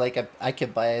 this is like I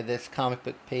could buy this comic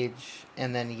book page,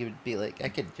 and then you'd be like, I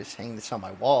could just hang this on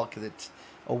my wall because it's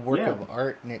a work Yeah. of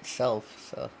art in itself.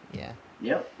 So yeah.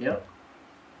 Yep.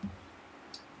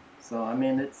 So I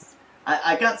mean,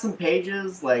 I got some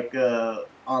pages like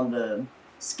on the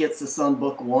Skits of Sun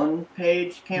Book 1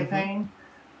 page campaign.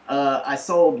 I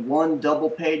sold 1 double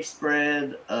page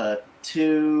spread,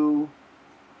 2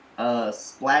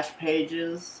 splash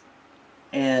pages,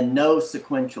 and no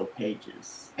sequential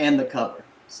pages, and the cover.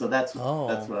 So that's what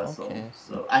I sold. Okay.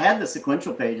 So I had the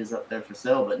sequential pages up there for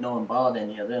sale, but no one bought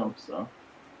any of them. So.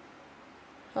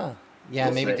 Huh. Yeah,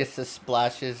 We'll maybe see. just the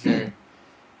splashes or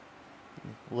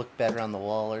look better on the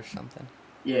wall or something.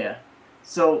 Yeah.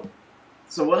 So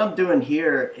what I'm doing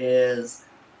here is,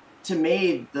 to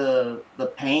me, the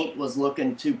paint was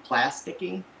looking too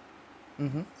plasticky.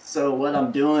 So what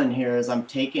I'm doing here is I'm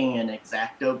taking an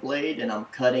X-Acto blade and I'm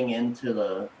cutting into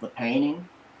the painting.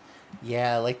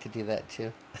 Yeah, I like to do that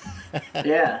too.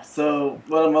 Yeah. So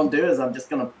what I'm gonna do is I'm just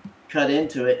gonna cut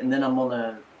into it, and then I'm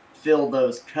gonna fill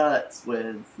those cuts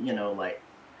with, you know, like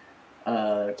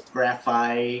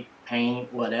graphite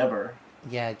paint, whatever.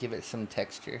 Yeah, give it some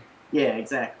texture. Yeah,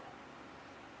 exactly.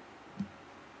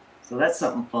 So that's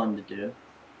something fun to do.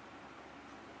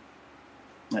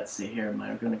 Let's see here. Am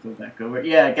I going to go back over it?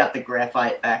 Yeah, I got the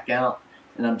graphite back out,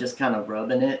 and I'm just kind of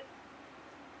rubbing it,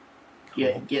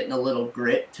 Cool. getting a little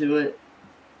grit to it.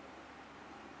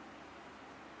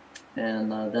 And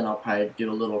then I'll probably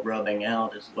do a little rubbing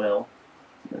out as well.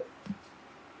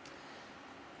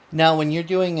 Now, when you're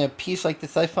doing a piece like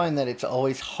this, I find that it's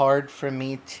always hard for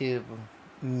me to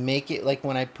make it, like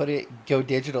when I go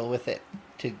digital with it,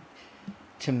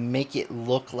 to make it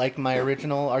look like my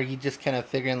original. Are you just kind of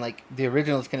figuring like the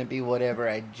original is going to be whatever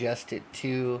I adjust it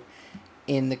to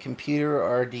in the computer,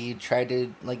 or do you try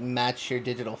to like match your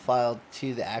digital file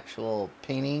to the actual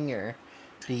painting, or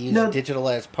do you use digital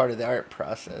as part of the art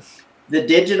process? The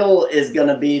digital is going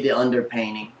to be the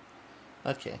underpainting.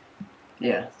 Okay.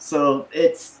 Yeah, so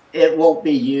it won't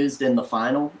be used in the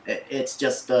final. It's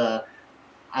just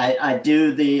I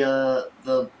do the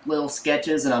little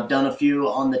sketches, and I've done a few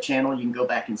on the channel. You can go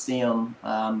back and see them.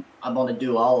 I'm going to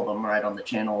do all of them right on the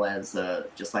channel as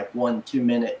just like 1-2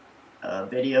 minute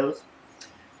videos,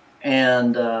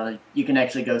 and you can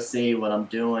actually go see what I'm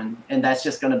doing. And that's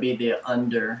just going to be the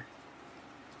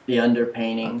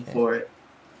underpainting for it.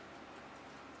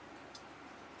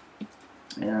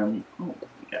 And what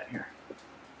we got here?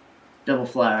 Double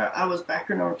Flyer. I was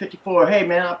backer number 54. Hey,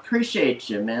 man, I appreciate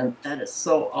you, man. That is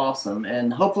so awesome.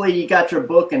 And hopefully you got your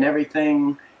book and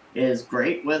everything is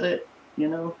great with it, you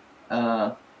know.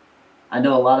 I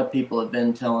know a lot of people have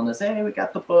been telling us, hey, we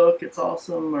got the book, it's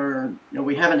awesome. Or, you know,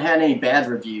 we haven't had any bad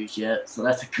reviews yet, so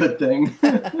that's a good thing.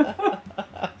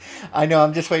 I know,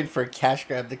 I'm just waiting for a Cash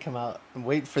Grab to come out. I'm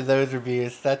waiting for those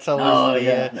reviews. That's always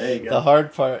the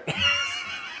hard part.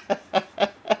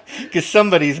 Because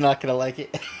somebody's not going to like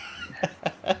it.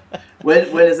 When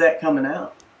is that coming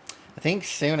out? I think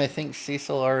soon. I think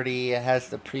Cecil already has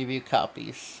the preview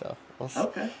copies, so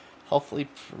hopefully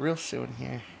real soon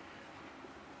here.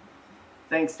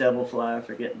 Thanks, Devil Flyer,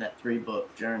 for getting that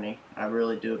 3-book journey. I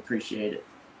really do appreciate it.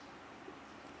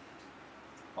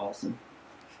 Awesome.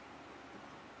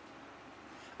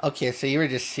 Okay, so you were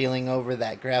just sealing over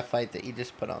that graphite that you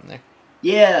just put on there.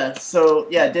 Yeah, so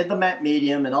yeah, I did the matte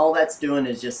medium, and all that's doing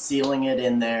is just sealing it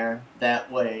in there.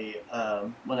 That way,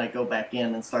 when I go back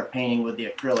in and start painting with the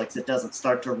acrylics, it doesn't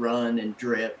start to run and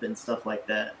drip and stuff like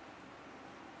that.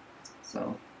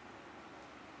 So,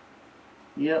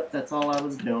 yep, that's all I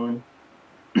was doing.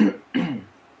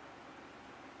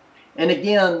 And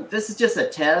again, this is just a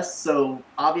test, so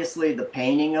obviously the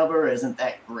painting of her isn't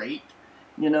that great.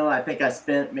 You know, I think I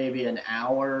spent maybe an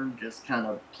hour just kind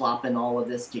of plopping all of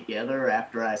this together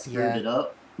after I screwed it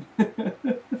up.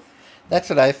 That's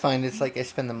what I find. It's like I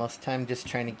spend the most time just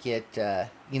trying to get,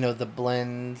 the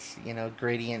blends,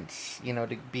 gradients,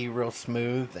 to be real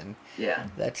smooth. And yeah,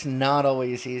 that's not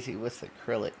always easy with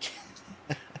acrylic.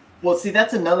 Well, see,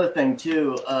 that's another thing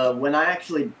too. When I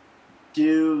actually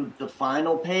do the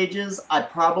final pages, I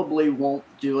probably won't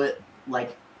do it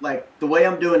like the way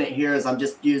I'm doing it here is I'm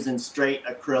just using straight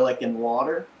acrylic and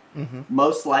water. Mm-hmm.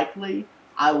 Most likely,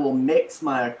 I will mix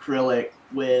my acrylic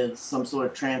with some sort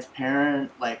of transparent,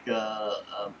 like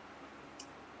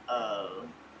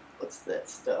what's that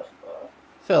stuff?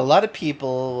 So a lot of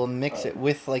people will mix it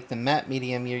with like the matte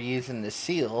medium you're using to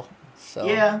seal. So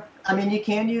yeah, I mean you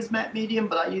can use matte medium,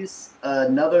 but I use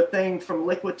another thing from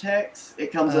Liquitex.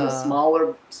 It comes in a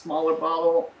smaller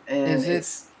bottle, and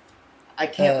I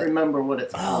can't remember what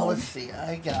it's called. Oh, let's see.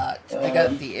 I got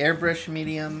the airbrush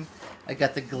medium, I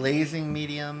got the glazing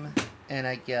medium, and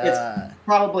I got. It's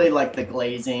probably like the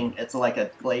glazing. It's like a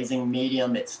glazing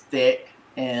medium. It's thick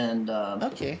and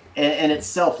okay. And it's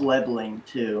self-leveling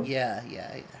too. Yeah.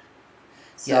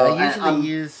 So I usually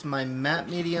use my matte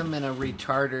medium and a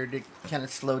retarder to kind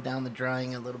of slow down the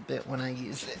drying a little bit when I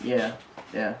use it. Yeah.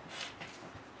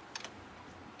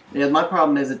 Yeah, my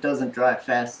problem is it doesn't dry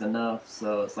fast enough,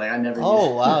 so it's like I never.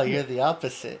 Oh wow, you're the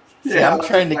opposite. See, yeah, I'm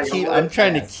trying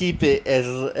to keep it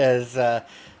as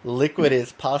liquid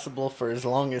as possible for as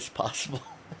long as possible.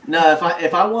 No,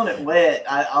 if I want it wet,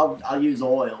 I'll use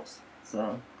oils.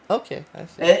 So. Okay, I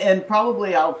see. And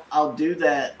probably I'll do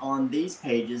that on these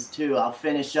pages too. I'll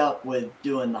finish up with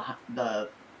doing the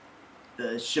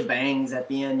shebangs at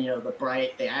the end.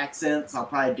 The accents. I'll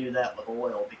probably do that with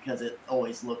oil because it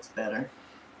always looks better.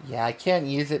 Yeah, I can't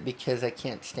use it because I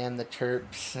can't stand the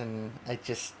terps, and I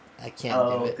can't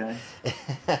do it. Okay.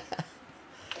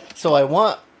 So I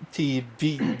want to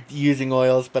be using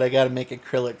oils, but I got to make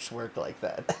acrylics work like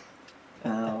that.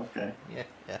 Oh, okay.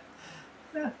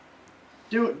 Yeah.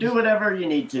 Do whatever you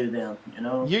need to then,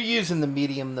 You're using the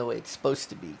medium the way it's supposed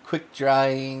to be. Quick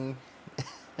drying.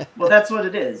 Well, that's what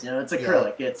it is. It's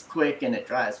acrylic. Yeah. It's quick and it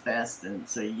dries fast, and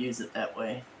so you use it that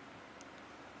way.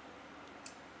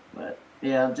 But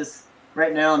yeah,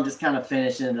 right now I'm just kind of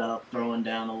finishing it up, throwing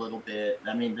down a little bit.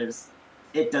 I mean,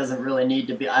 it doesn't really need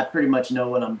to be. I pretty much know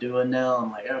what I'm doing now.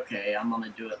 I'm like, okay, I'm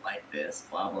gonna do it like this,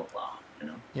 blah blah blah.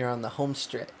 You're on the home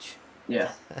stretch.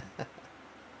 Yeah.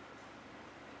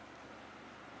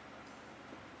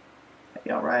 Hey,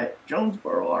 all right,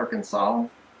 Jonesboro, Arkansas.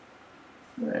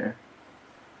 There.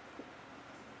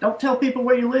 Don't tell people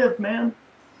where you live, man.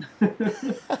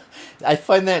 I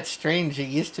find that strange. It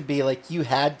used to be like you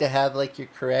had to have like your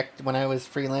correct, when I was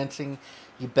freelancing,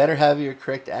 you better have your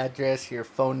correct address, your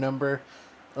phone number,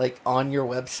 like on your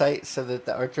website so that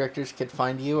the art directors could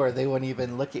find you or they wouldn't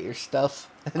even look at your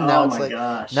stuff. And now it's like,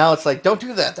 gosh. Now it's like, don't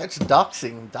do that. That's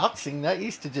doxing. Doxing, that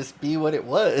used to just be what it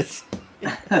was.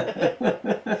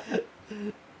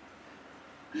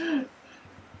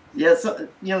 Yeah, so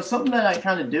something that I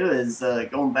kind of do is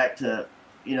going back to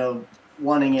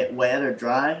wanting it wet or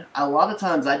dry. A lot of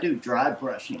times I do dry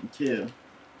brushing too,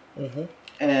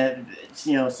 and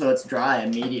so it's dry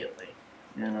immediately.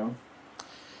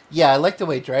 Yeah, I like the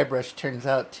way dry brush turns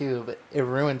out too, but it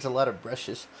ruins a lot of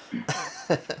brushes.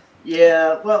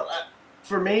 Yeah, well,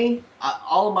 for me,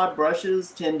 all of my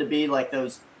brushes tend to be like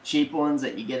those cheap ones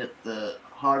that you get at the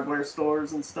hardware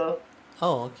stores and stuff.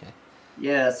 Oh, okay.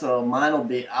 Yeah, so mine will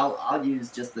be. I'll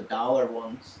use just the dollar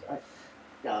ones. I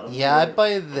got them. Yeah, I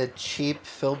buy the cheap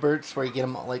Filberts where you get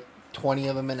them like 20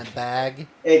 of them in a bag.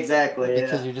 Exactly.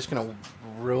 Because you're just gonna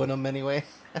ruin them anyway.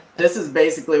 This is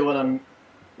basically what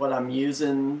I'm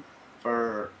using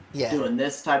for doing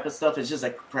this type of stuff. It's just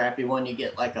a crappy one. You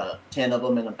get like 10 of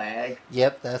them in a bag.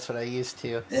 Yep, that's what I use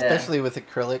too, especially with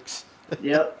acrylics.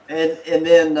 Yep, and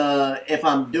then if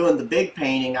I'm doing the big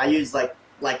painting, I use like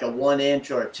a 1-inch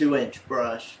or a 2-inch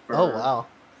brush. Oh wow.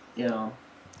 Yeah,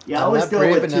 I always go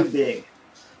with too big.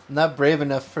 I'm not brave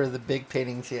enough for the big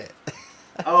paintings yet.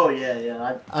 Oh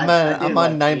yeah. I'm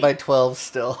on 9x12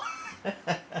 still.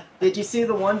 Did you see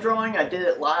the one drawing I did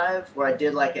it live where I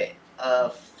did like a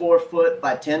 4-foot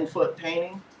by 10-foot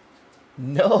painting?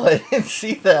 No, I didn't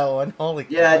see that one. Holy cow.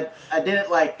 Yeah, I did it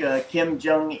like Kim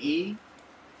Jong-il,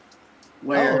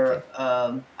 where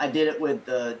I did it with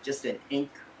just an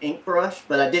ink brush,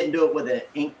 but I didn't do it with an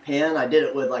ink pen. I did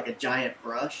it with like a giant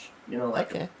brush, you know,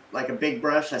 like a big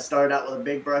brush. I started out with a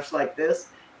big brush like this,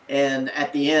 and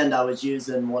at the end I was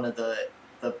using one of the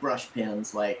brush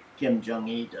pens like Kim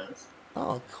Jong-il does.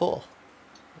 Oh, cool.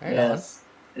 Right yes.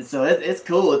 And so it's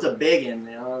cool. It's a big one,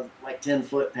 you know, like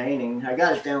 10-foot painting. I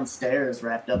got it downstairs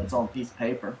wrapped up. It's on a piece of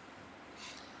paper.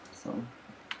 So.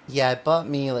 Yeah, I bought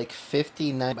me like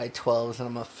 50 9x12s, and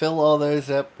I'm going to fill all those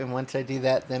up, and once I do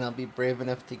that, then I'll be brave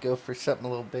enough to go for something a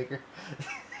little bigger.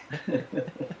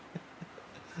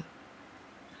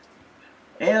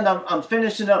 And I'm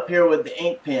finishing up here with the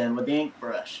ink pen, with the ink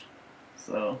brush.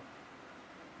 So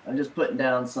I'm just putting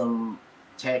down some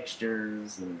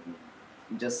textures and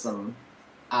just some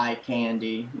eye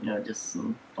candy, you know, just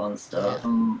some fun stuff.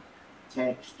 Yeah.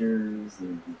 Textures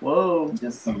and whoa,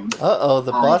 just some.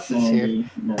 The boss is here. You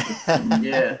know,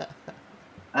 yeah.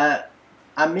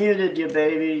 I muted you,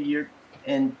 baby.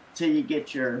 Until you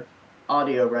get your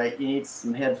audio right, you need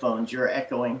some headphones. You're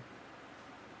echoing.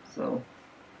 So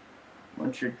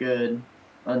once you're good,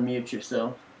 unmute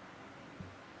yourself.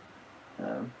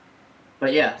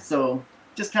 But yeah, so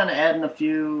just kind of adding a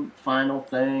few final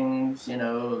things, you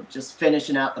know, just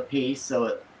finishing out the piece so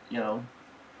it, you know,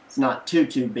 it's not too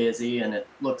busy and it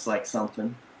looks like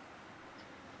something.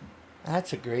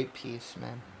 That's a great piece,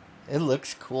 man. It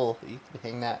looks cool. You can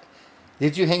hang that.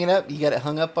 Did you hang it up? You got it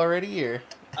hung up already, or?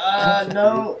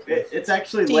 No, it's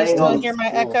actually laying on. Do you still hear my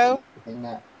echo? Hang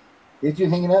that. Did you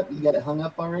hang it up? You got it hung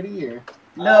up already, or?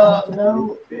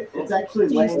 No, it's actually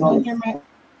laying on. Hear my...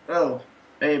 Oh,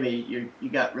 baby, you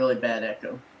got really bad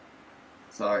echo.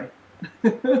 Sorry.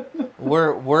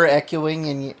 we're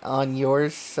echoing on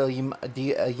yours, so you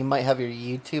might have your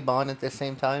YouTube on at the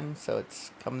same time, so it's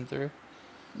coming through.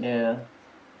 Yeah,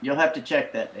 you'll have to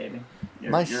check that, baby.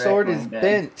 My sword is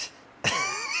bent.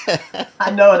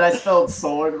 I know it. I spelled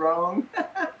sword wrong.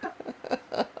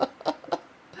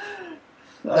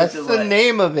 That's the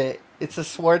name of it. It's a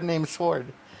sword named Sword.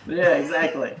 Yeah,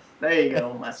 exactly. There you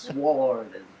go. My sword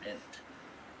is bent.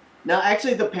 Now,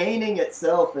 actually, the painting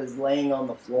itself is laying on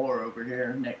the floor over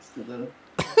here next to the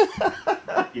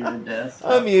computer desk.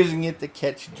 I'm using it to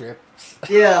catch drips.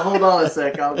 Yeah, hold on a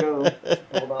sec. I'll go.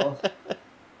 Hold on.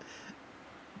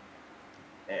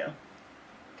 Yeah.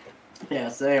 Yeah,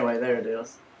 so anyway, there it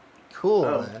is. Cool,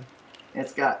 man.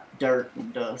 It's got dirt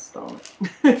and dust on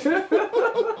it.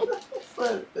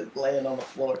 It's laying on the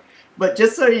floor. But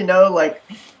just so you know, like,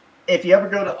 if you ever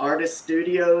go to artist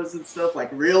studios and stuff, like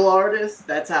real artists,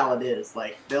 that's how it is.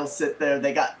 Like, they'll sit there,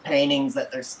 they got paintings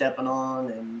that they're stepping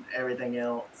on and everything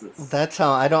else. That's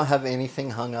how I don't have anything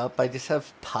hung up. I just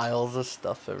have piles of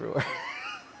stuff everywhere.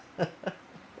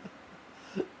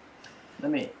 Let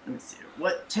me see.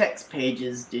 What text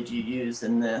pages did you use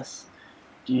in this?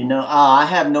 Do you know? I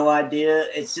have no idea.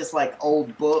 It's just like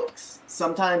old books.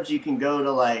 Sometimes you can go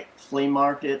to like flea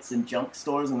markets and junk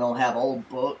stores and they'll have old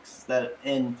books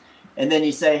and then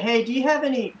you say, hey, do you have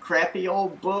any crappy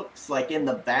old books like in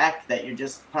the back that you're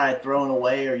just probably throwing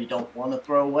away or you don't want to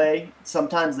throw away?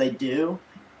 Sometimes they do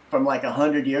from like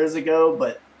 100 years ago,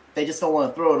 but they just don't want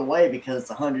to throw it away because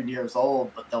it's 100 years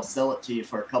old, but they'll sell it to you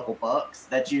for a couple bucks.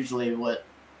 That's usually what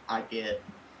I get.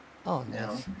 Oh, no. You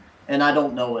know? And I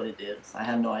don't know what it is. I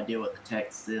have no idea what the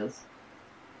text is.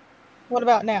 What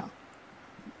about now?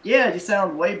 Yeah, you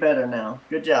sound way better now.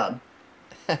 Good job.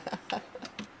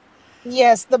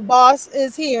 Yes, the boss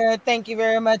is here. Thank you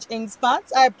very much,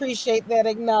 InkSpots. I appreciate that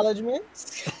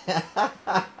acknowledgement.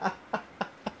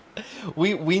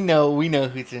 we know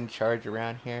who's in charge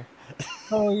around here.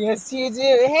 Oh, yes, you do.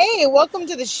 Hey, welcome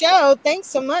to the show. Thanks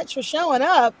so much for showing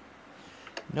up.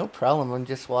 No problem. I'm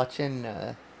just watching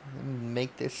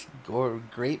make this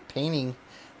great painting.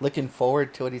 Looking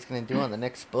forward to what he's going to do on the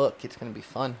next book. It's going to be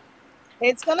fun.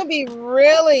 It's going to be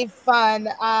really fun.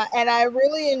 And I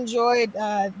really enjoyed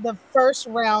the first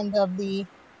round of the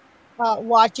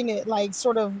watching it like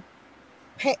sort of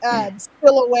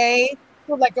spill away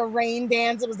with like a rain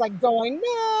dance. It was like going,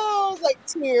 no, it was like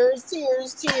tears.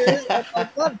 I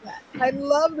love that. I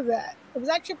loved that. It was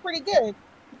actually pretty good.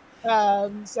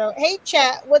 So, hey,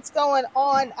 chat, what's going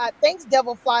on? Thanks,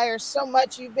 Devil Flyer, so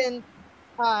much. You've been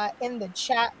in the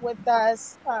chat with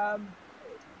us.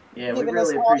 Yeah, we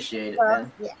really appreciate it,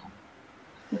 man. Yeah.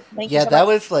 Yeah, that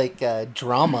was like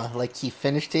drama. Like he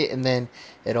finished it and then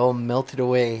it all melted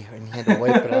away and he had to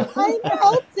wipe it off. I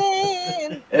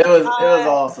melted. It was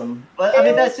awesome. But I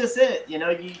mean, that's just it. You know,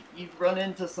 you run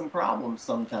into some problems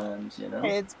sometimes. You know,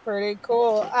 it's pretty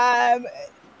cool.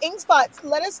 Inkspots,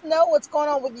 let us know what's going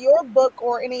on with your book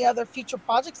or any other future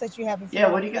projects that you have. If Yeah,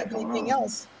 what do you got going anything on?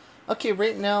 else? Okay,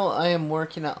 right now I am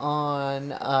working on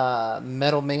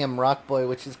Metal Mayhem Rock Boy,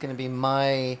 which is going to be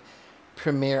my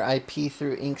premiere IP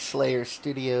through Inkslayer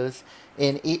Studios,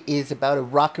 and it is about a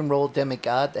rock and roll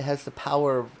demigod that has the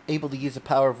power of able to use the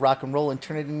power of rock and roll and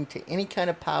turn it into any kind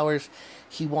of powers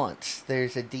he wants.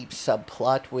 There's a deep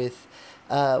subplot with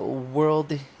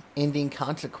world-ending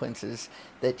consequences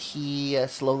that he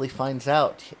slowly finds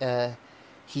out.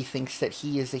 He thinks that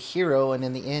he is a hero, and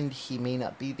in the end, he may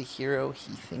not be the hero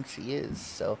he thinks he is.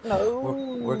 So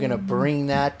we're gonna No. bring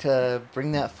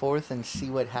that forth and see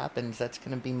what happens. That's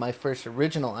gonna be my first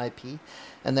original IP,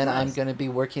 and then I'm Nice. gonna be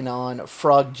working on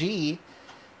Frog G,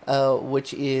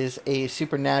 which is a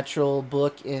supernatural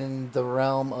book in the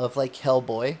realm of like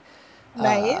Hellboy. Uh,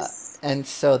 Nice. and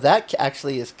so that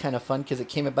actually is kind of fun because it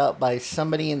came about by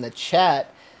somebody in the chat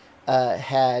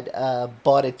had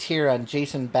bought a tier on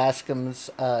Jason Bascom's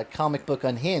comic book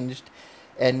Unhinged,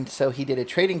 and so he did a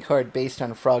trading card based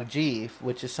on Frog G,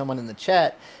 which is someone in the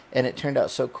chat, and it turned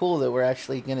out so cool that we're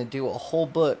actually going to do a whole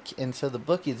book, and so the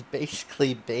book is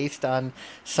basically based on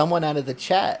someone out of the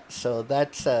chat, so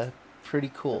that's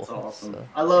pretty cool. That's awesome. So,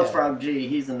 I love yeah. Frog G.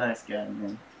 He's a nice guy,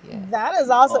 man. Yeah. That is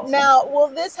awesome. Awesome. Now, will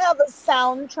this have a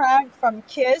soundtrack from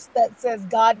Kiss that says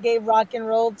 "God gave rock and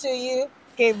roll to you"?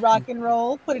 Gave rock and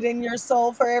roll, put it in your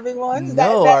soul for everyone. Is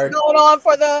No, that going on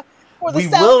for the we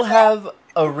soundtrack? will have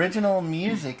original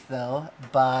music though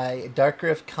by Dark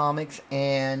Rift Comics,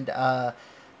 and a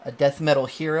death metal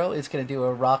hero is going to do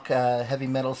a rock heavy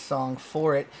metal song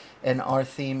for it, and our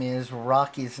theme is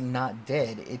 "Rock is not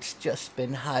dead; it's just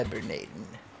been hibernating."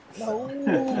 No.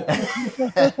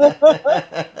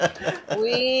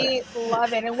 We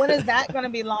love it. And when is that going to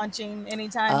be launching?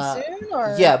 Anytime soon?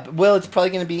 Or Yeah, well, it's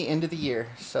probably going to be end of the year.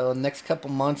 So next couple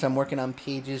months, I'm working on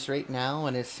pages right now,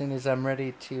 and as soon as I'm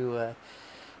ready to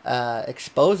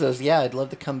expose those, yeah, I'd love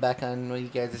to come back on you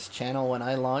guys' channel when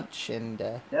I launch. And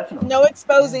Definitely. no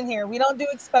exposing here. We don't do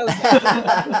exposing.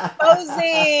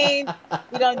 Exposing.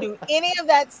 We don't do any of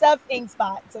that stuff,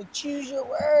 Inkspot. So choose your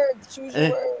words. Choose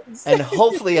your words. And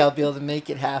hopefully, I'll be able to make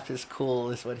it half as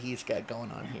cool as what he's got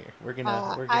going on here. We're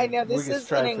gonna I know this is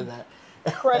strive for that.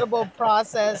 Incredible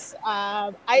process.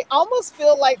 I almost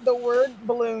feel like the word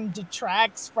balloon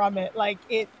detracts from it. Like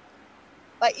it,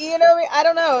 like you know, I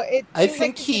don't know. I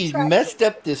think he messed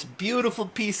up this beautiful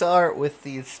piece of art with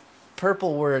these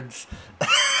purple words.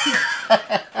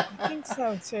 I think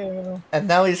so too. And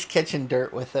now he's catching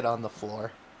dirt with it on the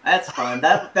floor. That's fine.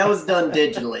 That was done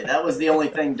digitally. That was the only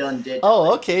thing done digitally.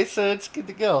 Oh, okay, so it's good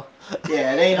to go.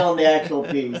 Yeah, it ain't on the actual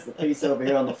piece. The piece over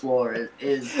here on the floor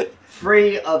is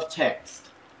free of text.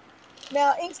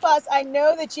 Now, Inkspots, I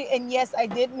know that you, and yes, I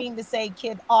did mean to say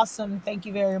kid awesome. Thank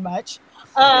you very much.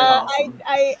 Awesome.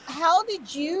 How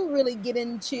did you really get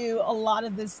into a lot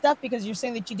of this stuff? Because you're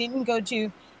saying that you didn't go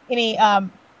to any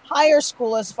higher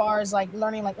school as far as like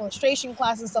learning like illustration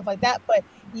class and stuff like that, but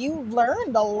you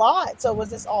learned a lot. So was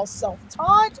this all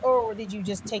self-taught, or did you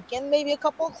just take in maybe a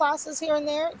couple of classes here and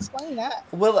there? Explain that.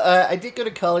 Well, I did go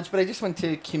to college, but I just went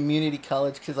to community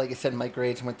college because, like I said, my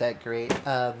grades weren't that great.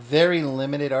 Very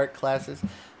limited art classes.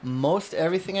 Most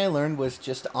everything I learned was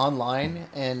just online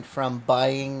and from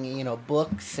buying,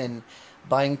 books and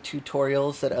buying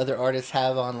tutorials that other artists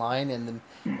have online, and then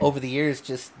over the years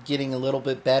just getting a little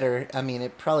bit better. I mean,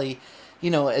 it probably,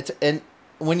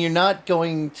 when you're not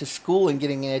going to school and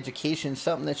getting an education,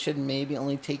 something that should maybe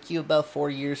only take you about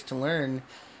 4 years to learn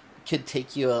could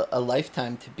take you a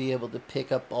lifetime to be able to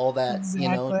pick up all that,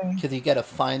 Exactly. because you got to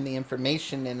find the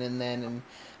information and then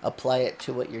apply it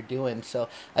to what you're doing. So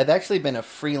I've actually been a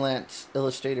freelance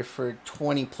illustrator for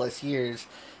 20 plus years,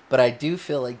 but I do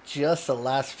feel like just the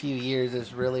last few years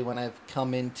is really when I've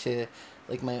come into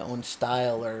like my own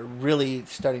style, or really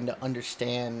starting to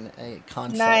understand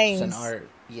concepts and art.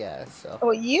 Yeah, so.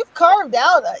 Well, you've carved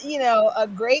out, a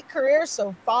great career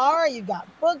so far. You've got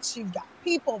books, you've got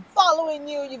people following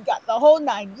you, you've got the whole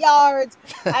 9 yards.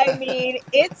 I mean,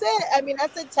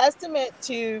 that's a testament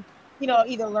to,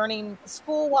 either learning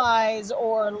school-wise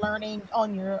or learning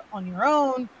on your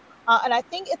own. And I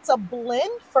think it's a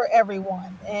blend for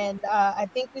everyone. And I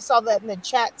think we saw that in the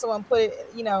chat. Someone put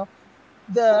it,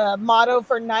 the motto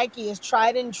for Nike is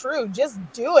tried and true. Just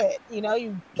do it.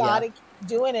 You got to keep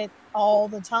doing it all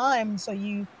the time so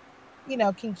you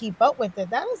can keep up with it.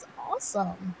 That is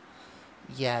awesome.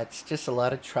 Yeah, it's just a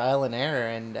lot of trial and error,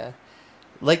 and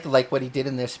like what he did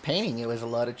in this painting, it was a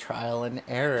lot of trial and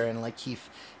error, and like he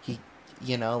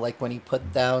you know, like when he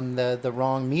put down the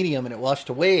wrong medium and it washed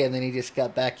away, and then he just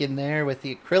got back in there with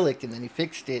the acrylic, and then he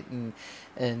fixed it, and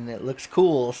it looks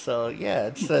cool. So yeah,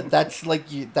 it's that's like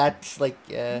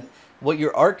what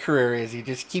your art career is. You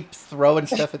just keep throwing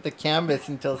stuff at the canvas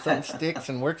until something sticks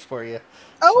and works for you.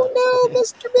 So Oh no,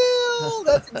 Mr. Bill!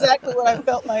 That's exactly what I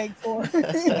felt like for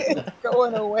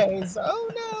going away. So,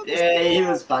 oh no, Mr. Yeah, he Bill.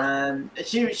 was fine.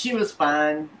 She was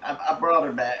fine. I brought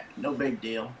her back. No big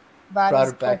deal. That brought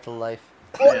is it cool. back to life.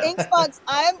 Well, Yeah. Inkspots,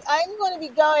 I'm going to be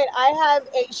going. I have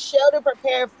a show to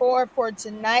prepare for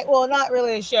tonight. Well, not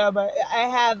really a show, but I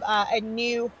have a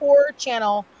new horror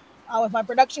channel with my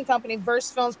production company,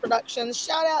 Verse Films Productions.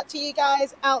 Shout out to you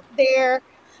guys out there.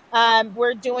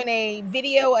 We're doing a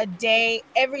video a day,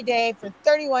 every day for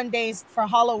 31 days for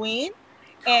Halloween.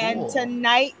 And Cool.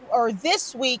 tonight, or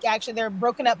this week, actually, they're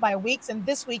broken up by weeks. And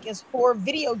this week is horror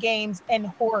video games and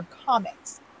horror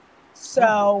comics.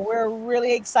 So we're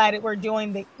really excited. We're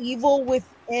doing The Evil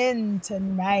Within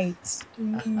tonight. So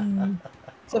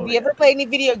if Oh, you yeah. ever play any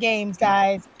video games,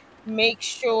 guys, make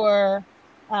sure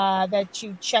that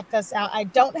you check us out. I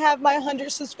don't have my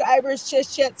 100 subscribers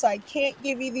just yet, so I can't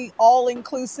give you the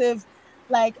all-inclusive,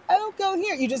 like, oh, go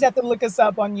here. You just have to look us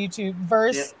up on YouTube,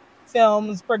 Verse Yep.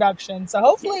 Films Production. So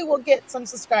hopefully we'll get some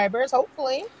subscribers.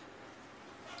 Hopefully.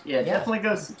 Yeah, Yeah. definitely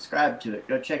go subscribe to it.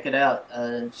 Go check it out.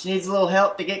 She needs a little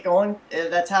help to get going.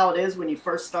 That's how it is when you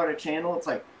first start a channel. It's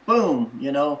like, boom,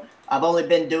 you know, I've only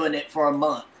been doing it for a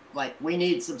month. Like, we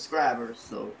need subscribers,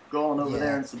 so go on over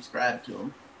there and subscribe to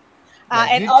them. Yeah,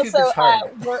 And YouTube also, is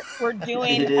hard. we're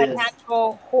doing It an is.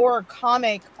 actual horror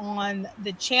comic on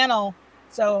the channel.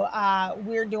 So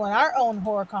we're doing our own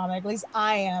horror comic, at least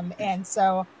I am. And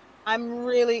so I'm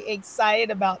really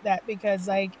excited about that because,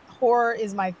 like, horror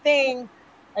is my thing.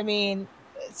 I mean,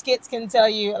 Skits can tell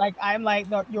you, like, I'm like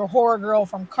your horror girl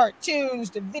from cartoons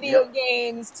to video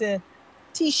games to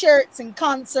T-shirts and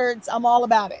concerts. I'm all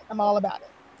about it. I'm all about it.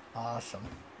 Awesome.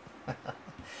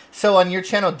 So on your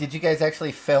channel, did you guys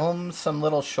actually film some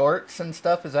little shorts and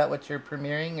stuff? Is that what you're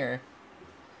premiering, or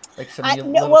like some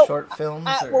little short films?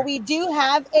 Well, we do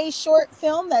have a short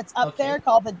film that's up there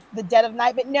called the Dead of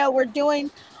Night. But no, we're doing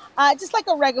just like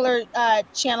a regular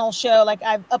channel show. Like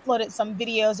I've uploaded some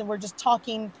videos, and we're just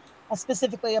talking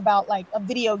specifically about like a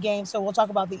video game. So we'll talk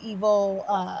about The Evil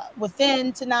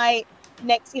Within tonight.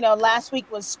 Next, last week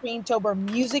was Screamtober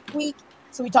Music Week.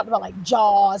 So we talked about like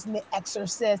Jaws and The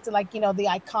Exorcist and like, the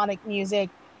iconic music.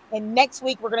 And next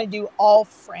week we're going to do all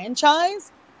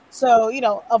franchise. So,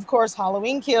 of course,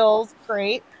 Halloween Kills,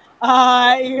 great.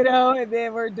 And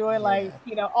then we're doing like,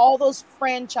 all those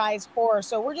franchise horror.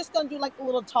 So we're just going to do like a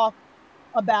little talk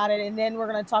about it. And then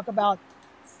we're going to talk about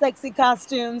sexy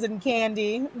costumes and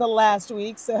candy the last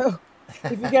week. So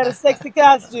if you got a sexy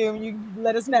costume, you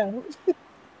let us know.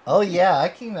 Oh yeah, I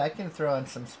can throw in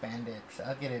some spandex.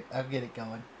 I'll get it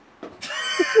going.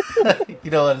 You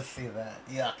don't want to see that.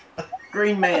 Yeah.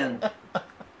 Green Man.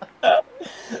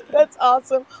 That's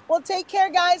awesome. Well, take care,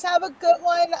 guys. Have a good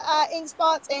one,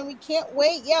 Inkspots, and we can't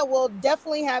wait. Yeah, we'll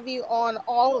definitely have you on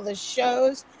all of the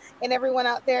shows. And everyone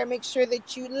out there, make sure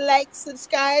that you like,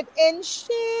 subscribe, and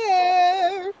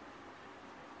share.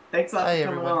 Thanks a lot for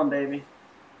coming on, baby.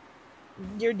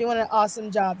 You're doing an awesome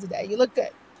job today. You look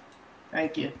good.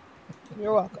 Thank you.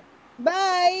 You're welcome.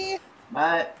 Bye.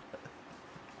 Bye.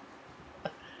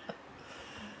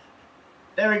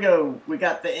 There we go. We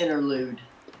got the interlude.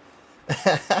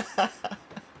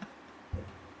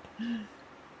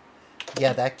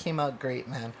 Yeah, that came out great,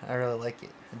 man. I really like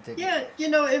it. Yeah,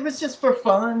 it was just for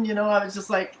fun. I was just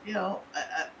like,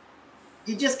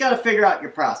 you just got to figure out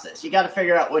your process. You got to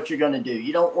figure out what you're going to do.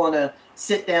 You don't want to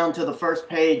sit down to the first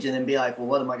page and then be like, well,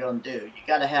 what am I going to do? You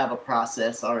got to have a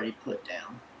process already put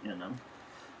down,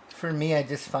 For me, I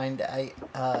just find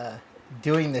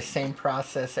doing the same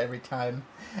process every time.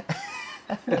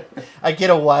 I get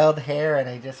a wild hair and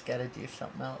I just got to do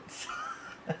something else.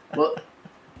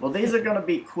 Well, these are going to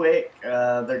be quick.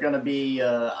 They're going to be,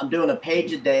 I'm doing a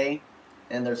page a day,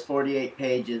 and there's 48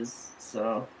 pages.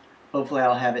 So hopefully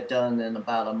I'll have it done in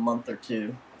about a month or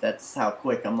two. That's how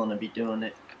quick I'm going to be doing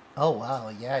it. Oh, wow.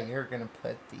 Yeah, you're going to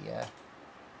put the... Yeah.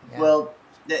 Well,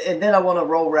 and then I want to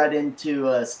roll right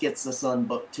into Skits the Sun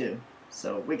book 2.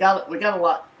 So we got a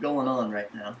lot going on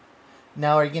right now.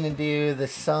 Now, are you going to do the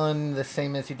Sun the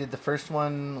same as you did the first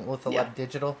one with a lot of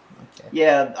digital? Okay.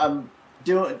 Yeah, I'm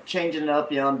changing it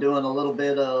up. I'm doing a little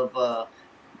bit of,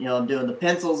 I'm doing the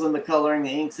pencils and the coloring, the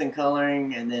inks and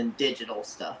coloring, and then digital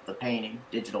stuff, the painting,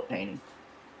 digital painting.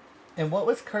 And what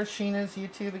was Carshénah's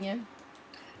YouTube again?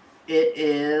 It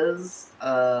is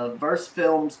Verse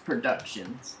Films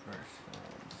Productions. Verse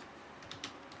Films.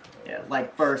 Yeah,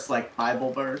 like verse, like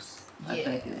Bible verse. I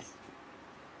think is.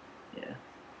 Yeah.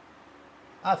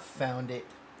 I found it.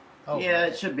 Oh, yeah,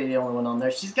 it should be the only one on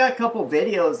there. She's got a couple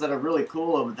videos that are really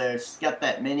cool over there. She's got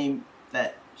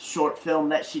that short film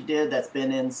that she did that's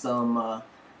been in some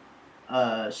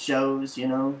shows, you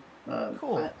know.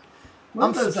 Cool. One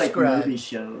of those like movie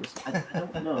shows. I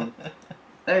don't know.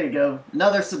 There you go.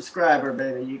 Another subscriber,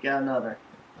 baby. You got another.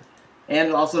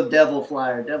 And also Devil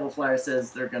Flyer. Devil Flyer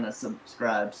says they're going to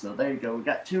subscribe. So there you go. We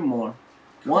got 2 more.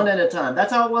 Cool. One at a time.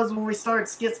 That's how it was when we started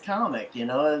Skits Comic. You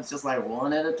know, it's just like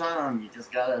one at a time. You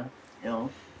just got to, you know.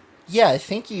 Yeah, I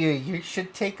think you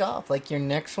should take off. Like your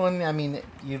next one, I mean,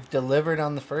 you've delivered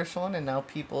on the first one, and now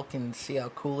people can see how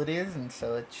cool it is. And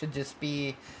so it should just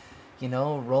be, you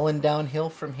know, rolling downhill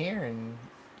from here and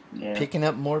picking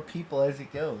up more people as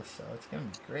it goes. So it's going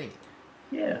to be great.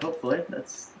 Yeah, hopefully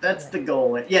that's the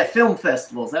goal. Yeah, film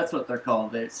festivals. That's what they're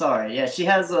called. Sorry. Yeah, she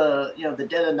has the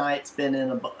Dead of Night's been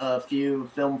in a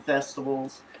few film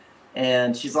festivals,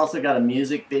 and she's also got a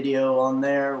music video on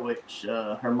there, which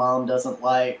her mom doesn't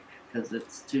like because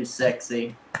it's too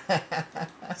sexy.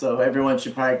 So everyone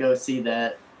should probably go see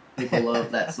that. People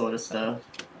love that sort of stuff.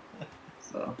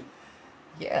 So.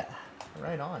 Yeah,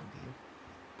 right on, dude.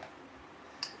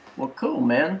 Well, cool,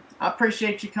 man. I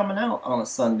appreciate you coming out on a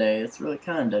Sunday. It's really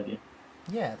kind of you.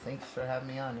 Yeah, thanks for having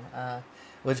me on. It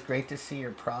was great to see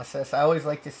your process. I always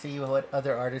like to see what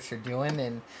other artists are doing,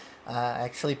 and I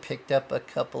actually picked up a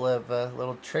couple of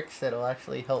little tricks that will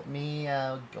actually help me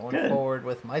going forward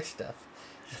with my stuff.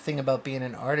 The thing about being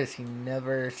an artist, you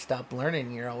never stop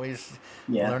learning. You're always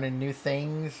learning new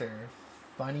things or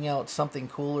finding out something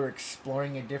cool or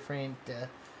exploring a different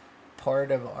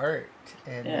part of art,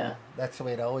 and that's the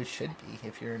way it always should be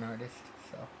if you're an artist.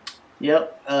 So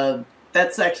yep,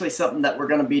 that's actually something that we're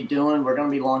going to be doing. We're going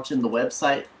to be launching the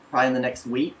website probably in the next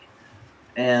week,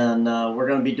 and we're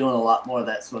going to be doing a lot more of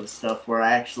that sort of stuff where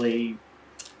I actually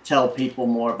tell people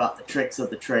more about the tricks of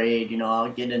the trade. You know,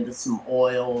 I'll get into some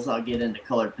oils, I'll get into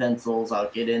colored pencils, I'll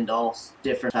get into all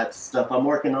different types of stuff. I'm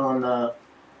working on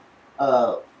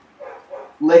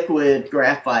liquid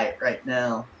graphite right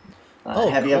now.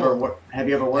 Have you ever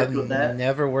worked with that?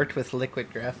 Never worked with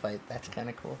liquid graphite. That's kind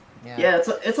of cool. Yeah. Yeah,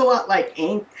 it's a lot like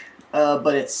ink,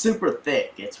 but it's super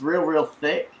thick. It's real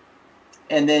thick,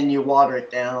 and then you water it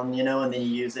down, you know, and then you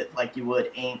use it like you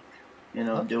would ink, you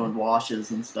know, doing washes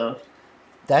and stuff.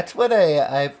 That's what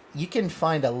you can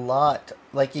find a lot.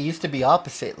 Like it used to be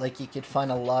opposite. Like you could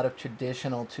find a lot of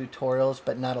traditional tutorials,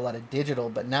 but not a lot of digital.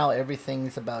 But now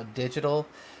everything's about digital,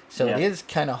 so it is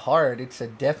kind of hard. It's a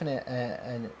definite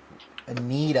a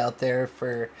need out there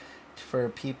for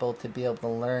people to be able to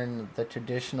learn the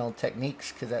traditional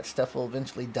techniques, because that stuff will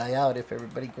eventually die out if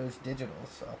everybody goes digital.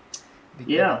 So be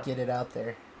good to get it out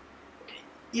there.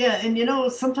 Yeah, and you know,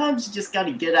 sometimes you just got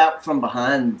to get out from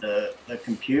behind the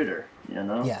computer, you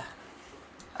know? Yeah.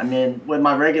 I mean, with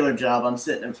my regular job, I'm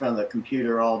sitting in front of the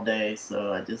computer all day,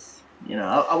 so I just, you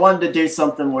know, I wanted to do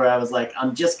something where I was like,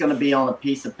 I'm just going to be on a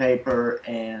piece of paper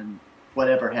and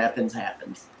whatever happens,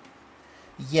 happens.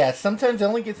 Yeah, sometimes the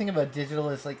only good thing about digital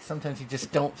is like sometimes you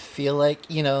just don't feel like,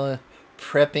 you know,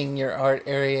 prepping your art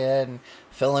area and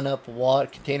filling up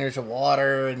containers of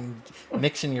water and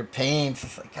mixing your paints.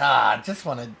 It's like, I just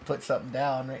want to put something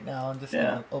down right now. I'm just going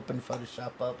to open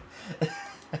Photoshop up.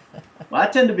 Well, I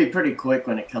tend to be pretty quick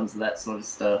when it comes to that sort of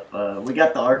stuff. We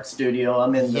got the art studio.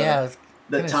 I'm in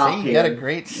the top here. You got a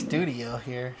great studio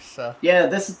here, so yeah,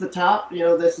 this is the top. You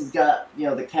know, this has got, you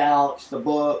know, the couch, the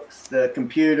books, the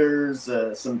computers,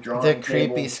 some drawing tables. The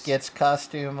creepy tables. Skits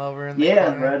costume over in the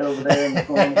corner. Right over there in the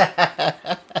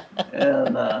corner.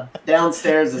 And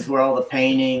downstairs is where all the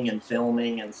painting and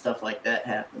filming and stuff like that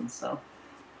happens. So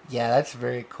yeah, that's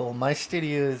very cool. My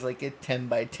studio is like a 10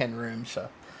 by 10 room, so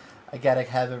I gotta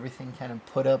have everything kind of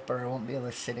put up or I won't be able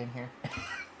to sit in here.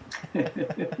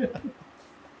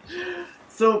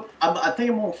 So I think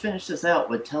I'm going to finish this out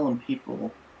with telling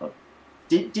people.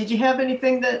 Did you have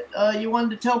anything that you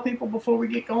wanted to tell people before we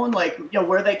get going? Like, you know,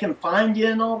 where they can find you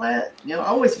and all that? You know, I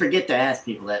always forget to ask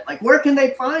people that. Like, where can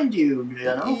they find you? You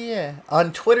know? Yeah,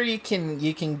 on Twitter you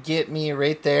can get me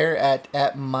right there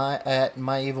at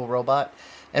my evil robot,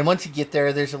 and once you get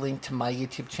there, there's a link to my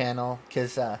YouTube channel,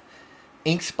 because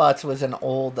Ink Spots was an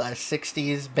old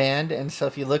 60s band, and so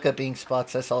if you look up Ink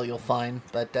Spots, that's all you'll find.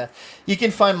 But you can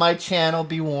find my channel,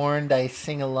 be warned, I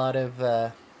sing a lot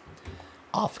of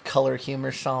off-color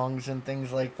humor songs and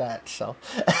things like that, so.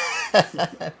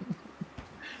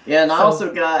 Yeah, and I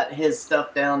also got his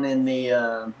stuff down in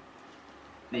the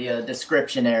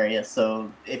description area,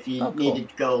 so if you needed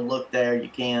to go look there, you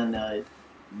can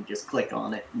you just click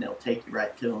on it, and it'll take you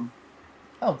right to him.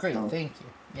 Oh, great, thank you.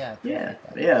 Yeah, I Yeah,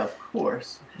 appreciate that. yeah, of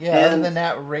course. Yeah, other than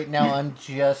that, right now I'm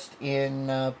just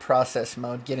in process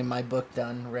mode, getting my book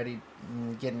done,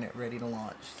 getting it ready to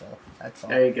launch. So that's all.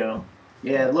 There you go.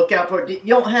 Yeah, look out for it.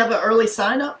 You don't have an early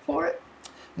sign up for it?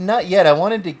 Not yet. I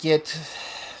want to get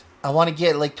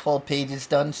like 12 pages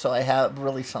done, so I have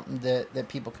really something that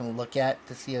people can look at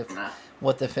to see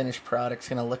what the finished product's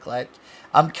going to look like.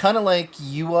 I'm kind of like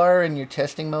you are in your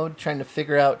testing mode, trying to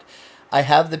figure out. I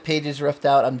have the pages roughed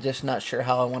out. I'm just not sure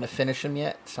how I want to finish them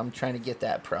yet, so I'm trying to get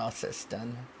that process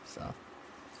done. So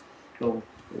cool.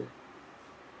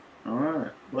 All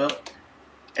right. Well,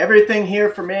 everything here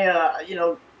for me.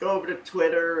 Go over to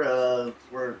Twitter.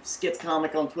 We're Skits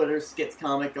Comic on Twitter, Skits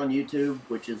Comic on YouTube,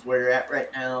 which is where you're at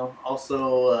right now.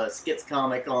 Also, Skits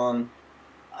Comic on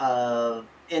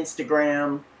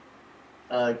Instagram.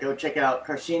 Go check out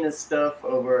Carshénah's stuff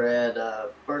over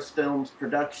at First Films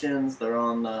Productions. They're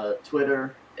on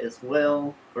Twitter as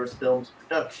well, First Films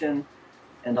Production,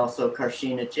 and also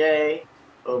Carshénah J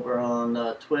over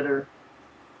on Twitter.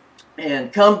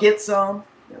 And come get some.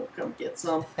 Come get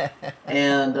some.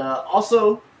 And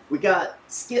also, we got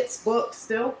Skits books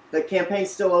still. The campaign's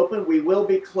still open. We will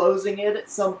be closing it at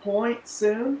some point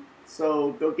soon.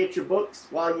 So go get your books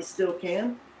while you still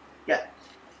can. Got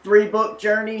 3-book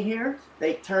journey here.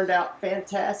 They turned out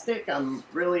fantastic. I'm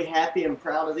really happy and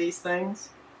proud of these things.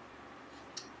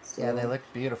 So, yeah, they look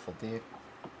beautiful, dude.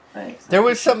 Thanks. There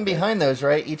was something behind those,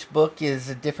 right? Each book is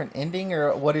a different ending,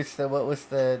 or what was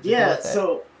the yeah,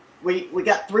 so we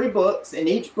got 3 books, and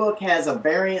each book has a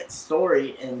variant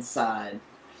story inside.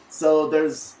 So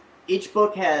each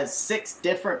book has 6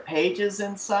 different pages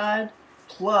inside,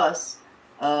 plus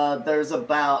there's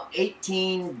about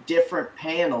 18 different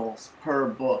panels per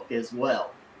book as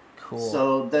well. Cool.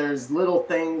 So there's little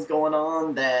things going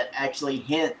on that actually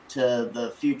hint to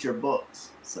the future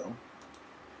books. So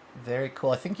very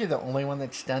cool. I think you're the only one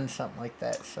that's done something like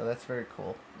that, so that's very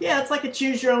cool. Yeah, it's like a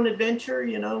choose your own adventure.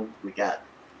 We got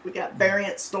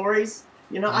variant stories.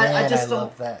 Man, I just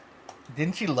love that.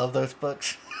 Didn't you love those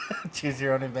books? Choose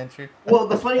your own adventure. Well,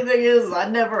 the funny thing is, I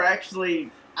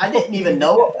didn't even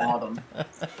know about them.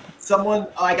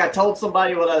 I told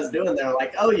somebody what I was doing. They're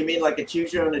like, "Oh, you mean like a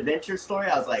choose your own adventure story?"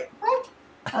 I was like, "What?"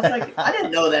 I was like, "I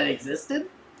didn't know that existed."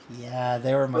 Yeah,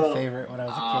 they were my favorite when I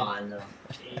was a kid. Oh, I know.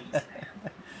 Jeez, man.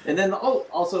 And then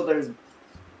also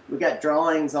we got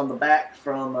drawings on the back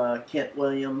from Kent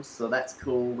Williams, so that's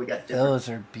cool. We got those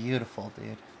are beautiful,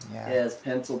 dude. Yeah. Yeah, it's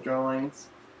pencil drawings.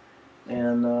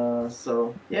 And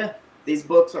so, yeah, these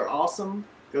books are awesome.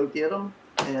 Go get them.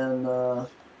 And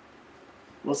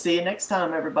we'll see you next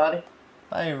time, everybody.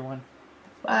 Bye, everyone.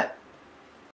 Bye.